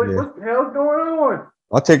 What the hell? Yeah. What the hell is going on?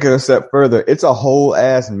 I'll take it a step further. It's a whole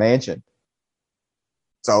ass mansion.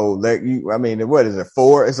 So what is it?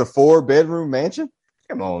 It's a 4-bedroom mansion.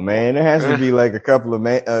 Come on, man. There has to be like a couple of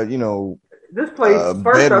this place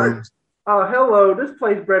bedrooms. Hello. This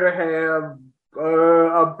place better have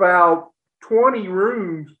about 20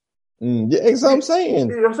 rooms. Yeah, that's what I'm saying.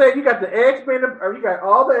 You know what I'm saying? You got the X-Men, or you got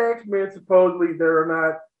all the X-Men supposedly that are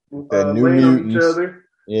not laying on each other.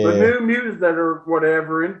 Yeah. The new mutants that are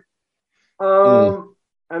whatever.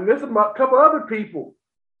 And there's a couple other people.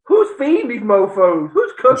 Who's feeding these mofos?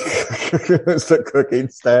 Who's cooking? It's the cooking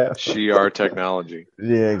staff. Shi'ar technology.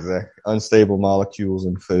 Yeah, exactly. Unstable molecules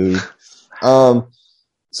in food.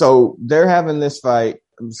 So they're having this fight.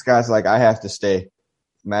 Scott's like, I have to stay.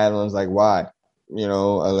 Madeline's like, why?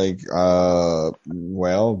 Well,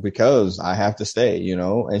 because I have to stay,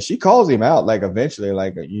 and she calls him out, like, eventually,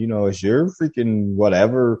 like, is your freaking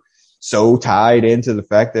whatever so tied into the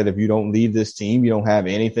fact that if you don't leave this team, you don't have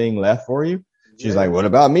anything left for you? She's like, what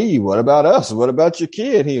about me? What about us? What about your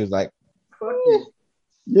kid? He was like,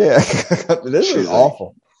 yeah, this is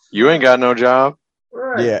awful. You ain't got no job.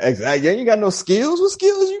 Right. Yeah, exactly. You ain't got no skills. What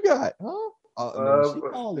skills you got? Huh? She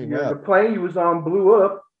called him out. The plane you was on blew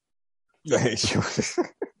up.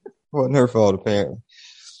 Wasn't her fault, apparently.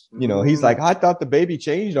 He's like, I thought the baby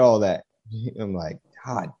changed all that. I'm like,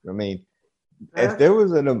 God, I mean, if there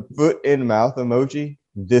was a foot in mouth emoji,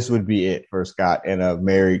 this would be it for Scott in a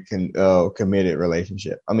married, committed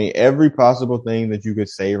relationship. I mean, every possible thing that you could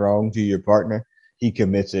say wrong to your partner, he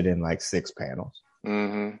commits it in like 6 panels.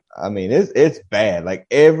 Mm-hmm. I mean, it's bad. Like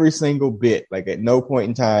every single bit. Like at no point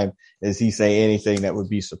in time does he say anything that would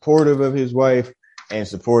be supportive of his wife. and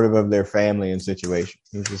supportive of their family and situation.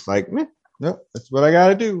 He's just like, no, that's what I got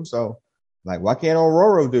to do. So, like, why can't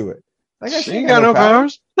Aurora do it? Like, she ain't got no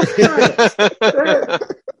powers. She's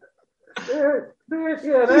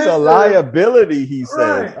a liability, he says.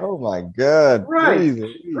 Right. Oh my God. Right. Jesus.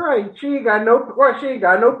 Right. She ain't got no power. She ain't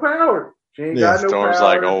got no Storm's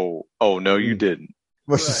power. like, oh no, you didn't.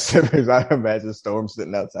 Well, right. I imagine Storm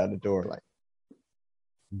sitting outside the door like,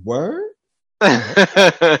 word? Okay.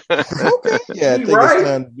 Yeah, I think it's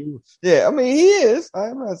time to do. Yeah, I mean, he is.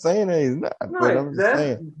 I'm not saying that he's not, right. but I'm just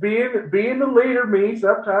saying. Being the leader means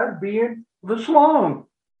sometimes being the slong.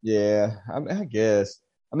 Yeah, I guess.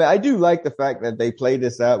 I mean, I do like the fact that they play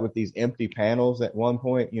this out with these empty panels at one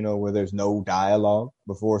point, you know, where there's no dialogue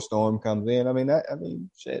before Storm comes in. I mean,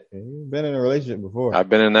 shit, you've been in a relationship before. I've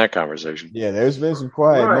been in that conversation. Yeah, there's been some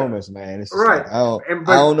quiet moments, man. It's just right. Like,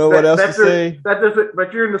 I don't know what else to say. That doesn't.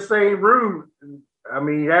 But you're in the same room. I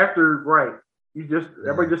mean, everybody just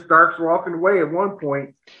starts walking away at one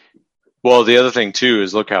point. Well, the other thing too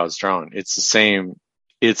is look how it's drawn. It's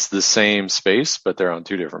the same space, but they're on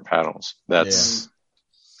two different panels. That's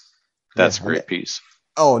a great piece.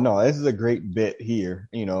 Oh no, this is a great bit here.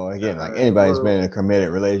 You know, again, like anybody's been in a committed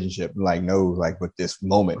relationship, like knows like what this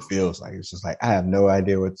moment feels like. It's just like, I have no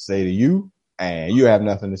idea what to say to you and you have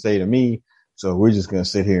nothing to say to me. So we're just going to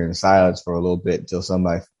sit here in silence for a little bit until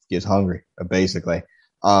somebody gets hungry, basically.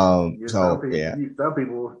 Some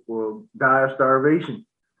people will die of starvation.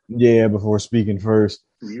 Yeah. Before speaking first.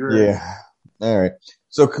 Right. Yeah. All right.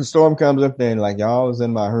 So Storm comes up there and like, y'all was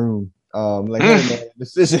in my room. Like, hey man,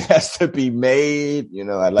 decision has to be made. You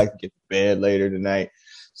know, I'd like to get to bed later tonight.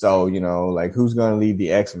 So, you know, like who's going to lead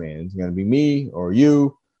the X-Men? Is it going to be me or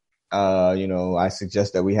you? You know, I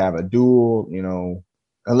suggest that we have a duel, you know,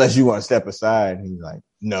 unless you want to step aside. And he's like,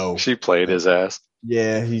 no. She played his ass.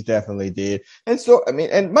 Yeah, he definitely did. And so, I mean,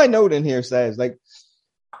 and my note in here says like,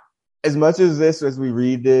 as much as we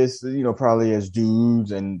read this, you know, probably as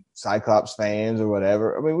dudes and Cyclops fans or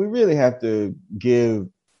whatever, I mean, we really have to give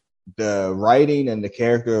the writing and the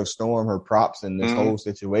character of Storm her props in this whole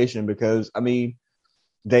situation, because I mean,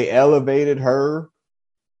 they elevated her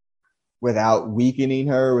without weakening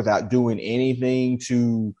her, without doing anything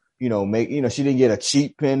to, you know, make, you know, she didn't get a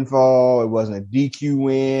cheap pinfall. It wasn't a DQ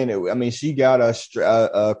win. I mean, she got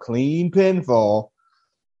a clean pinfall,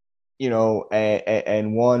 you know,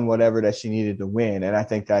 and won whatever that she needed to win. And I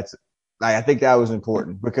think that was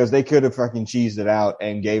important, because they could have fucking cheesed it out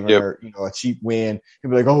and gave her, you know, a cheap win. He'd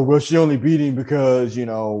be like, oh, well, she only beat him because, you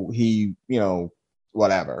know, he, you know,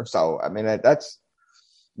 whatever. So, I mean, that's,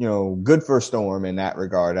 you know, good for Storm in that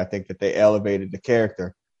regard. I think that they elevated the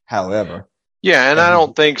character, however. Yeah, and I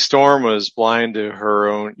don't think Storm was blind to her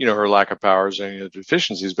own, you know, her lack of powers and any of the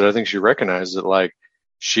deficiencies, but I think she recognized that, like,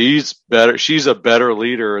 she's a better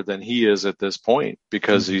leader than he is at this point,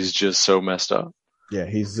 because he's just so messed up. Yeah,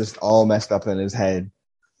 he's just all messed up in his head,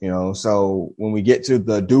 you know. So when we get to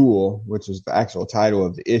the duel, which is the actual title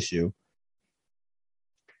of the issue,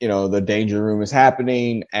 you know, the danger room is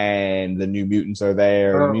happening and the New Mutants are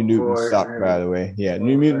there. New Mutants suck, by the way. Yeah,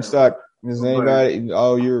 New Mutants suck. Is anybody?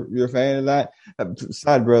 Oh, you're a fan of that?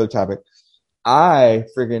 Side brother topic. I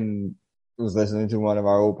freaking was listening to one of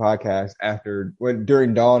our old podcasts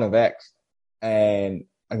during Dawn of X, and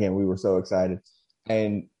again, we were so excited,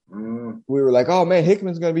 and we were like, "Oh man,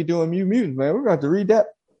 Hickman's gonna be doing New Mutants, man. We're going to read that."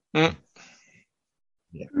 Yeah,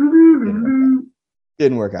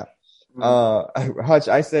 didn't work out. Hutch,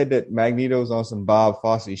 I said that Magneto's on some Bob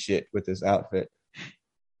Fosse shit with this outfit.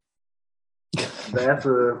 That's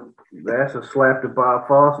a slap to Bob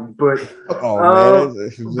Fosse, but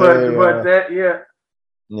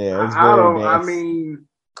I mean,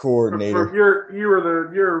 coordinator.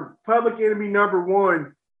 You're Public Enemy number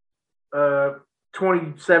 1,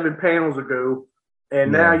 27 panels ago,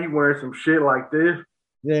 and now you wear some shit like this.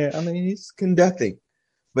 Yeah, I mean, he's conducting.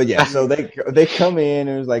 But yeah, so they come in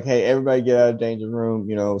and it's like, hey, everybody get out of danger room.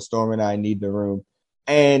 You know, Storm and I need the room.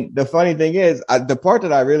 And the funny thing is, the part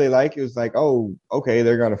that I really like is like, oh, okay,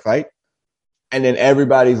 they're going to fight. And then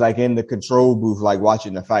everybody's like in the control booth, like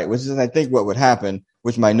watching the fight, which is, I think, what would happen,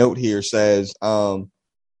 which my note here says, you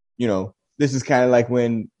know, this is kind of like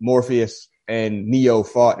when Morpheus and Neo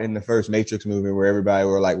fought in the first Matrix movie, where everybody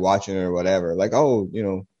were like watching or whatever. Like, oh, you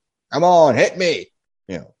know, come on, hit me,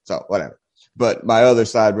 you know, so whatever. But my other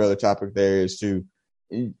side brother topic there is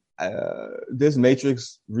this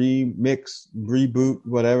Matrix reboot,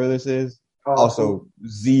 whatever this is, also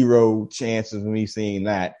zero chances of me seeing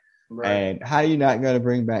that. Right. And how are you not going to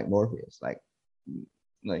bring back Morpheus? Like,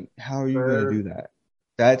 how are you going to do that?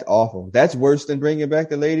 That's awful. That's worse than bringing back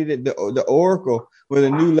the Oracle with a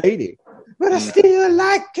new lady. But I still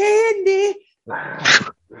like candy.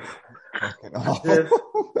 Fucking awful. Just,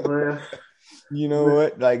 You know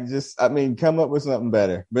what? Like, just, I mean, come up with something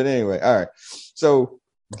better. But anyway, all right. So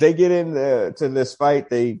they get into this fight.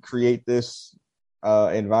 They create this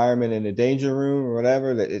environment in the danger room or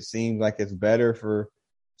whatever that it seems like it's better for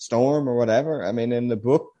Storm or whatever. I mean, in the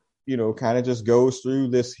book, kind of just goes through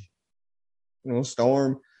this,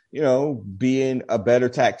 Storm, being a better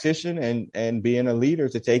tactician and being a leader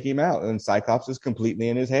to take him out. And Cyclops is completely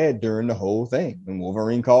in his head during the whole thing. And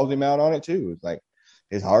Wolverine calls him out on it too. It's like,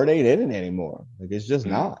 his heart ain't in it anymore. Like, it's just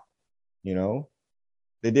not,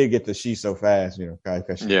 They did get the "she's so fast,"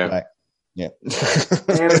 because she's black. Yeah. And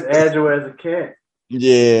as agile as a cat.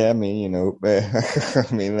 Yeah, I mean,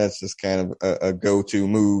 that's just kind of a go-to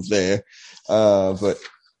move there. But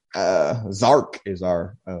Zark is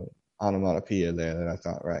our onomatopoeia there that I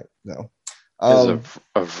thought, right? No. Is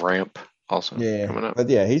a ramp also coming up. But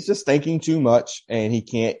yeah, he's just thinking too much and he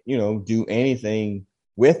can't, do anything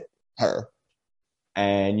with her.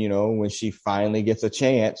 And, when she finally gets a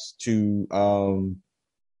chance to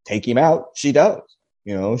take him out, she does.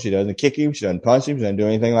 She doesn't kick him, she doesn't punch him, she doesn't do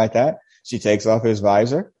anything like that. She takes off his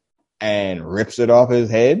visor and rips it off his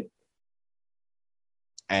head.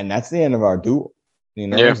 And that's the end of our duel.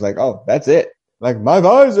 It's like, oh, that's it. Like, my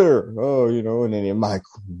visor. Oh, and then my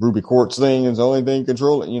ruby quartz thing is the only thing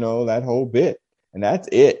controlling, that whole bit. And that's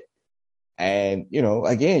it. And,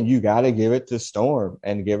 again, you got to give it to Storm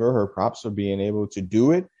and give her props for being able to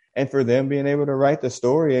do it and for them being able to write the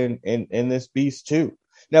story in this beast too.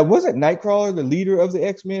 Now, wasn't Nightcrawler the leader of the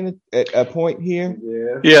X-Men at a point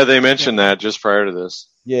here? Yeah, they mentioned that just prior to this.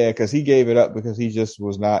 Yeah, because he gave it up because he just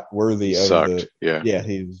was not worthy of Sucked. Yeah,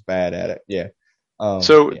 he was bad at it. Yeah.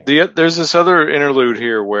 There's this other interlude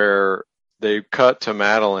here where they cut to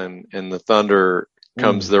Madeline and the thunder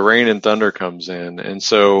comes, the rain and thunder comes in. And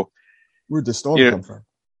so, where'd the storm come from?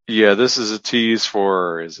 Yeah, this is a tease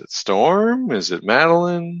for, is it Storm? Is it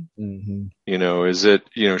Madeline? Mm-hmm. Is it,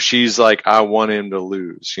 she's like, I want him to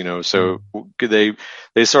lose, so they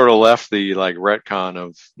sort of left the like retcon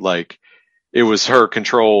of like, it was her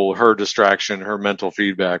control, her distraction, her mental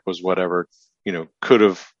feedback was whatever, could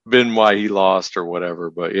have been why he lost or whatever.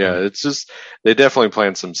 But yeah, it's just, they definitely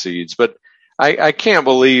planted some seeds, but I can't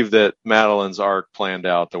believe that Madeline's arc planned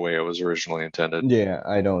out the way it was originally intended. Yeah,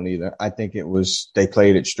 I don't either. I think it was, they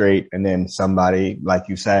played it straight and then somebody, like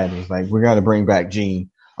you said, was like, we got to bring back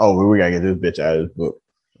Jean. Oh, we got to get this bitch out of this book.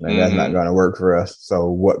 And that's not going to work for us.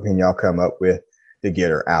 So what can y'all come up with to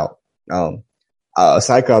get her out?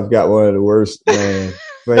 Cyclops got one of the worst faces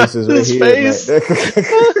right here. His face.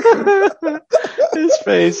 His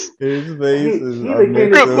face is he's been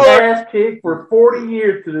getting his ass kicked for 40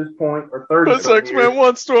 years to this point, or 30 years. That's X-Men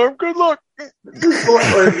 1 Storm. Good luck.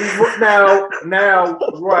 Now,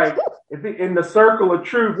 right. In the circle of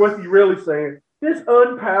truth, what's he really saying? This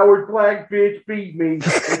unpowered black bitch beat me in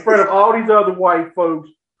front of all these other white folks.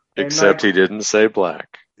 Except he didn't say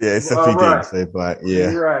black. Yeah, except he didn't say black.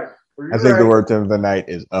 Yeah. You're right. I think the word of the night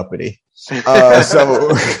is uppity. Yeah,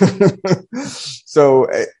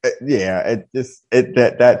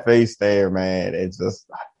 that face there, man, it's just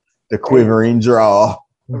the quivering jaw.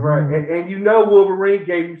 Right, and Wolverine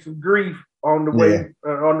gave you some grief on the way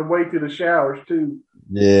to the showers too.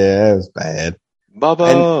 Yeah, it was bad.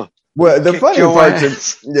 Bubba. Well, the funnier part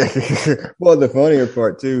the funnier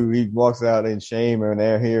part too, he walks out in shame and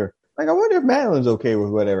they're here. Like, I wonder if Madeline's okay with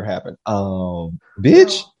whatever happened.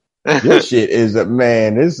 Bitch. Your shit is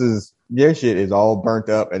your shit is all burnt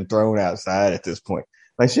up and thrown outside at this point.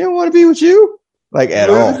 Like, she don't want to be with you, like,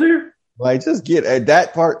 at all. Like, just get at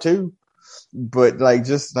that part too. But like,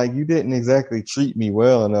 just like, you didn't exactly treat me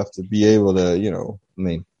well enough to be able to, you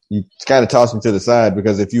kind of tossed me to the side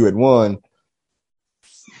because if you had won,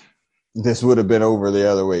 this would have been over the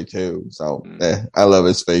other way too. So I love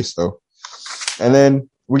his face though. And then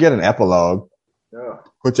we get an epilogue,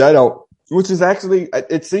 which is actually,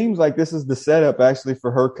 it seems like this is the setup actually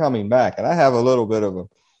for her coming back. And I have a little bit of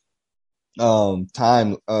a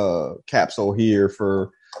time capsule here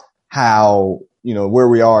for how, where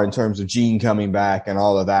we are in terms of Jean coming back and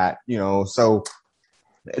all of that, so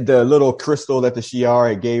the little crystal that the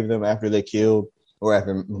Shi'ar gave them after they killed, or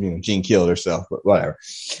after, Jean killed herself, but whatever,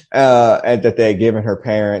 and that they had given her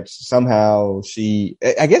parents, somehow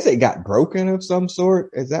I guess it got broken of some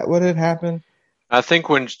sort. Is that what had happened? I think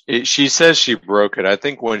when she says she broke it, I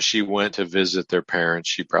think when she went to visit their parents,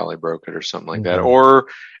 she probably broke it or something like that. Or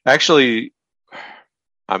actually,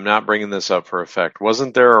 I'm not bringing this up for effect.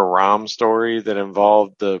 Wasn't there a Rom story that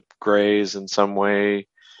involved the Greys in some way?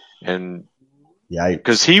 And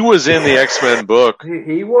because he was in the X-Men book,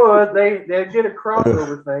 he was. They did a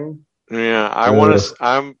crossover thing. Yeah,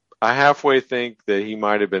 I halfway think that he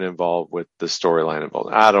might have been involved with the storyline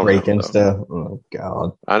involved. I don't breaking know. stuff. Oh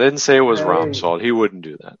God! I didn't say it was Hey. Rom's fault. He wouldn't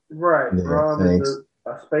do that. Right. Yeah, Rom thanks. is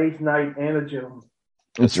a space knight and a gentleman.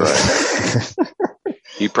 That's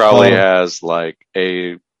He probably has like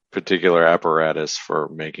a particular apparatus for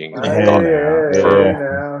making. Hey, Yeah.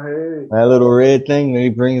 hey. That little red thing that he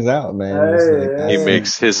brings out, man. It's like, Hey, He hey.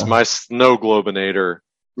 makes my snow globinator.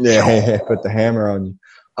 Yeah, put the hammer on you.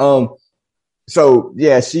 So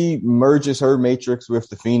yeah, she merges her matrix with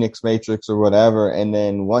the Phoenix matrix or whatever, and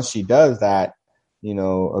then once she does that, you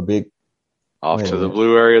know, a big Off to the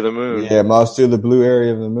blue area of the moon. Yeah, mouse to the blue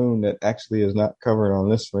area of the moon that actually is not covered on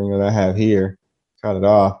this ring that I have here. Cut it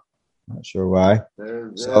off. Not sure why.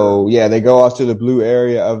 So yeah, they go off to the blue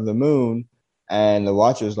area of the moon, and the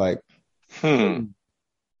Watcher's like, that's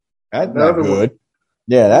not good.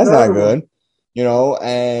 Yeah, that's not good. You know,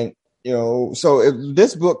 and you know, so if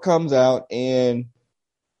this book comes out in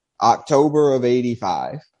October of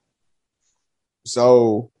 '85,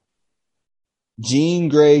 so Jean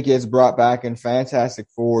Grey gets brought back in Fantastic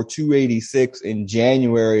Four 286 in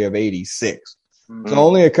January of '86. So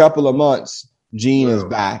only a couple of months, Jean is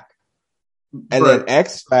back. And then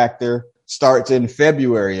X Factor starts in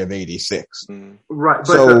February of '86. Right.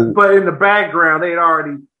 But but in the background, they had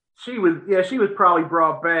already she was probably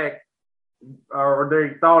brought back, or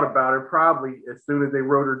they thought about her probably as soon as they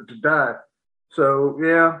wrote her to die. So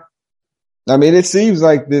yeah. I mean, it seems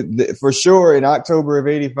like for sure in October of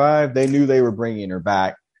 '85, they knew they were bringing her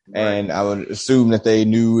back. Right. And I would assume that they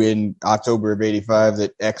knew in October of '85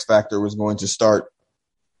 that X Factor was going to start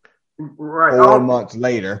 4 months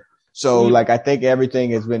later. So, like, I think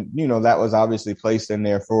everything has been, you know, that was obviously placed in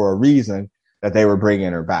there for a reason that they were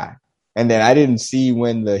bringing her back. And then I didn't see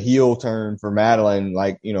when the heel turn for Madeline,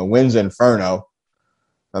 like, you know, when's Inferno?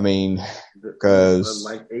 I mean, because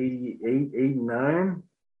like 88, 89.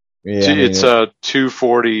 Yeah, it's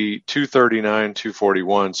 240, 239,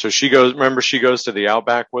 241. So she goes to the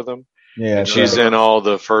Outback with him. Yeah. And she's in all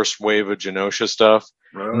the first wave of Genosha stuff.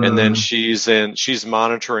 And then she's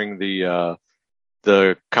monitoring the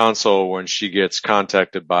console when she gets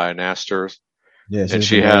contacted by Nasters. Yeah, and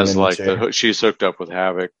she has like she's hooked up with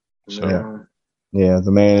Havoc. So yeah,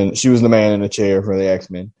 she was the man in the chair for the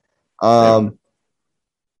X-Men. So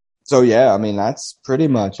yeah, I mean that's pretty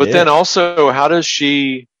much But then also, how does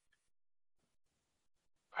she,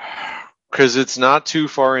 because it's not too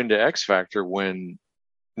far into X Factor when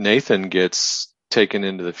Nathan gets taken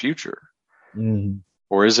into the future. Mm-hmm.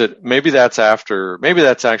 Or is it, maybe that's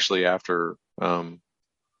actually after,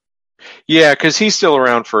 yeah, because he's still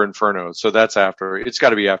around for Inferno, so that's after. It's got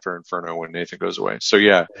to be after Inferno when Nathan goes away. So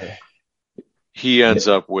yeah, he ends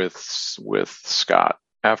up with Scott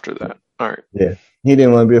after that. All right. Yeah, he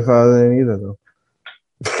didn't want to be a father then either, though.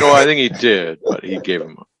 Oh, I think he did, but he gave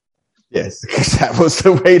him up. Yes, because that was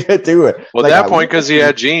the way to do it. Well, like, at that point, because he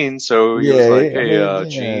had Jean, so he was like, "Hey,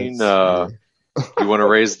 Jean, you want to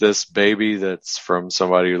raise this baby that's from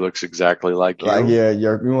somebody who looks exactly like you? Like,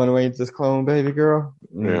 you want to raise this clone baby girl?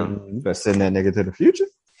 Yeah, you better send that nigga to the future."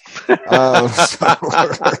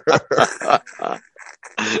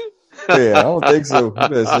 Yeah, I don't think so. You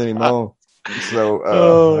better send him home. So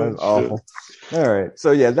that's awful. All right,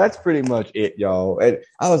 so yeah, that's pretty much it, y'all. And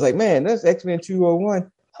I was like, man, that's X-Men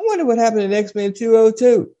 201. I wonder what happened in X-Men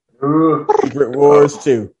 202. Secret Wars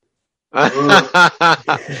 2.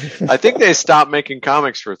 I think they stopped making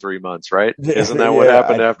comics for 3 months, right? Isn't that what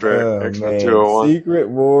happened after X-Men 201? Secret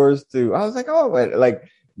Wars 2. I was like, oh, like,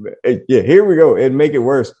 yeah, here we go. It'd make it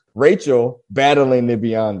worse. Rachel battling the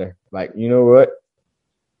Beyonder. Like, you know what?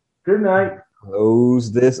 Good night.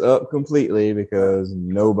 Close this up completely because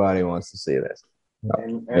nobody wants to see this.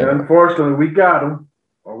 And unfortunately, we got them,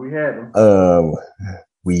 or we had them.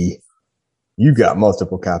 You got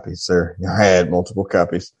multiple copies, sir. You had multiple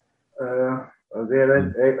copies. Secret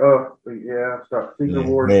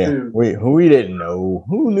Wars 2. We didn't know.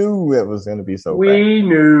 Who knew it was going to be so bad? We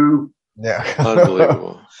knew. Yeah.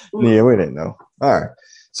 Unbelievable. Yeah, we didn't know. All right.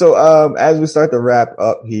 So, as we start to wrap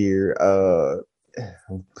up here,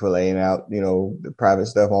 laying out, you know, the private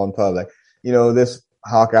stuff on public, you know, this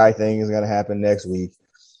Hawkeye thing is going to happen next week.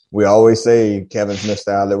 We always say, Kevin Smith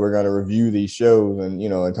style, that we're going to review these shows and, you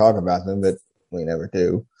know, and talk about them, but we never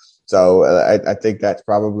do. So I think that's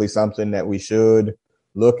probably something that we should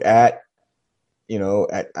look at. You know,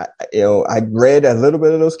 I read a little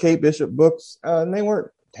bit of those Kate Bishop books, and they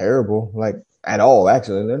weren't terrible, like at all.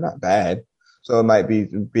 Actually, they're not bad. So it might be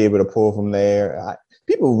able to pull from there.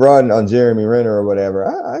 People run on Jeremy Renner or whatever.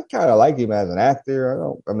 I kind of like him as an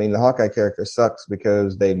actor. I mean, the Hawkeye character sucks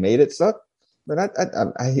because they made it suck. But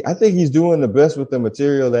I think he's doing the best with the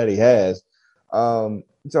material that he has.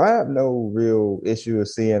 So I have no real issue with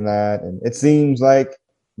seeing that, and it seems like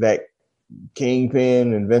that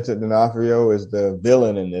Kingpin and Vincent D'Onofrio is the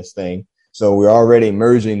villain in this thing. So we're already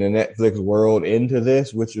merging the Netflix world into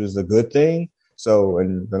this, which was a good thing. So,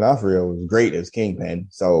 and D'Onofrio was great as Kingpin.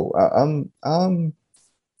 So I'm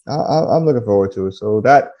looking forward to it. So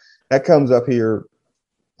that comes up here.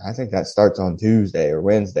 I think that starts on Tuesday or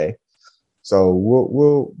Wednesday. So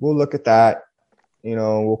we'll look at that. You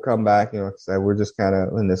know, we'll come back. You know, like I said, we're just kind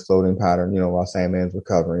of in this floating pattern. You know, while Sandman's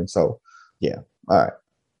recovering. So yeah, all right.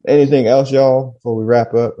 Anything else, y'all, before we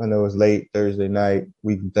wrap up? I know it's late Thursday night,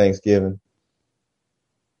 week of Thanksgiving.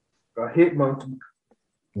 A hit monkey.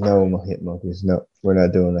 No hit monkeys. No, we're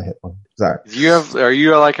not doing the hit monkey. Sorry. Are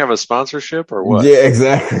you like have a sponsorship or what? Yeah,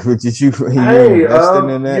 exactly. But did you investing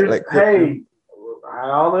in that?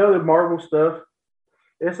 All the other Marvel stuff.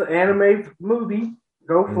 It's an anime movie.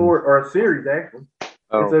 Go for it, or a series actually.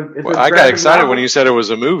 Oh. I got excited when you said it was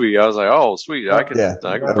a movie. I was like, "Oh, sweet! I can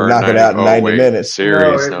burn knock it out in 90 minutes."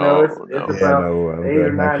 Series? No, it's about 8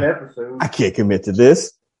 or 9 episodes. I can't commit to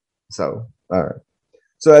this. So, all right.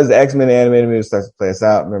 So, as the X-Men animated movie starts to play us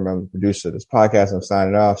out, remember I'm the producer of this podcast. I'm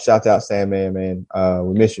signing off. Shout out Sandman, man.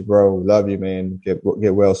 We miss you, bro. We love you, man. Get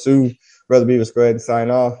well soon. Brother Beavis, go ahead and sign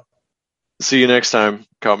off. See you next time.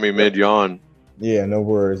 Caught me mid yawn. Yeah, no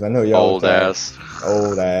worries. I know y'all. Old ass.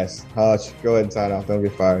 Hutch, go ahead and sign off. Don't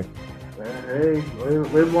get fired. Hey,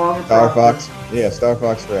 live long. Star Fox. Yeah, Star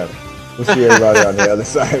Fox forever. We'll see everybody on the other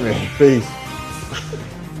side, man. Peace.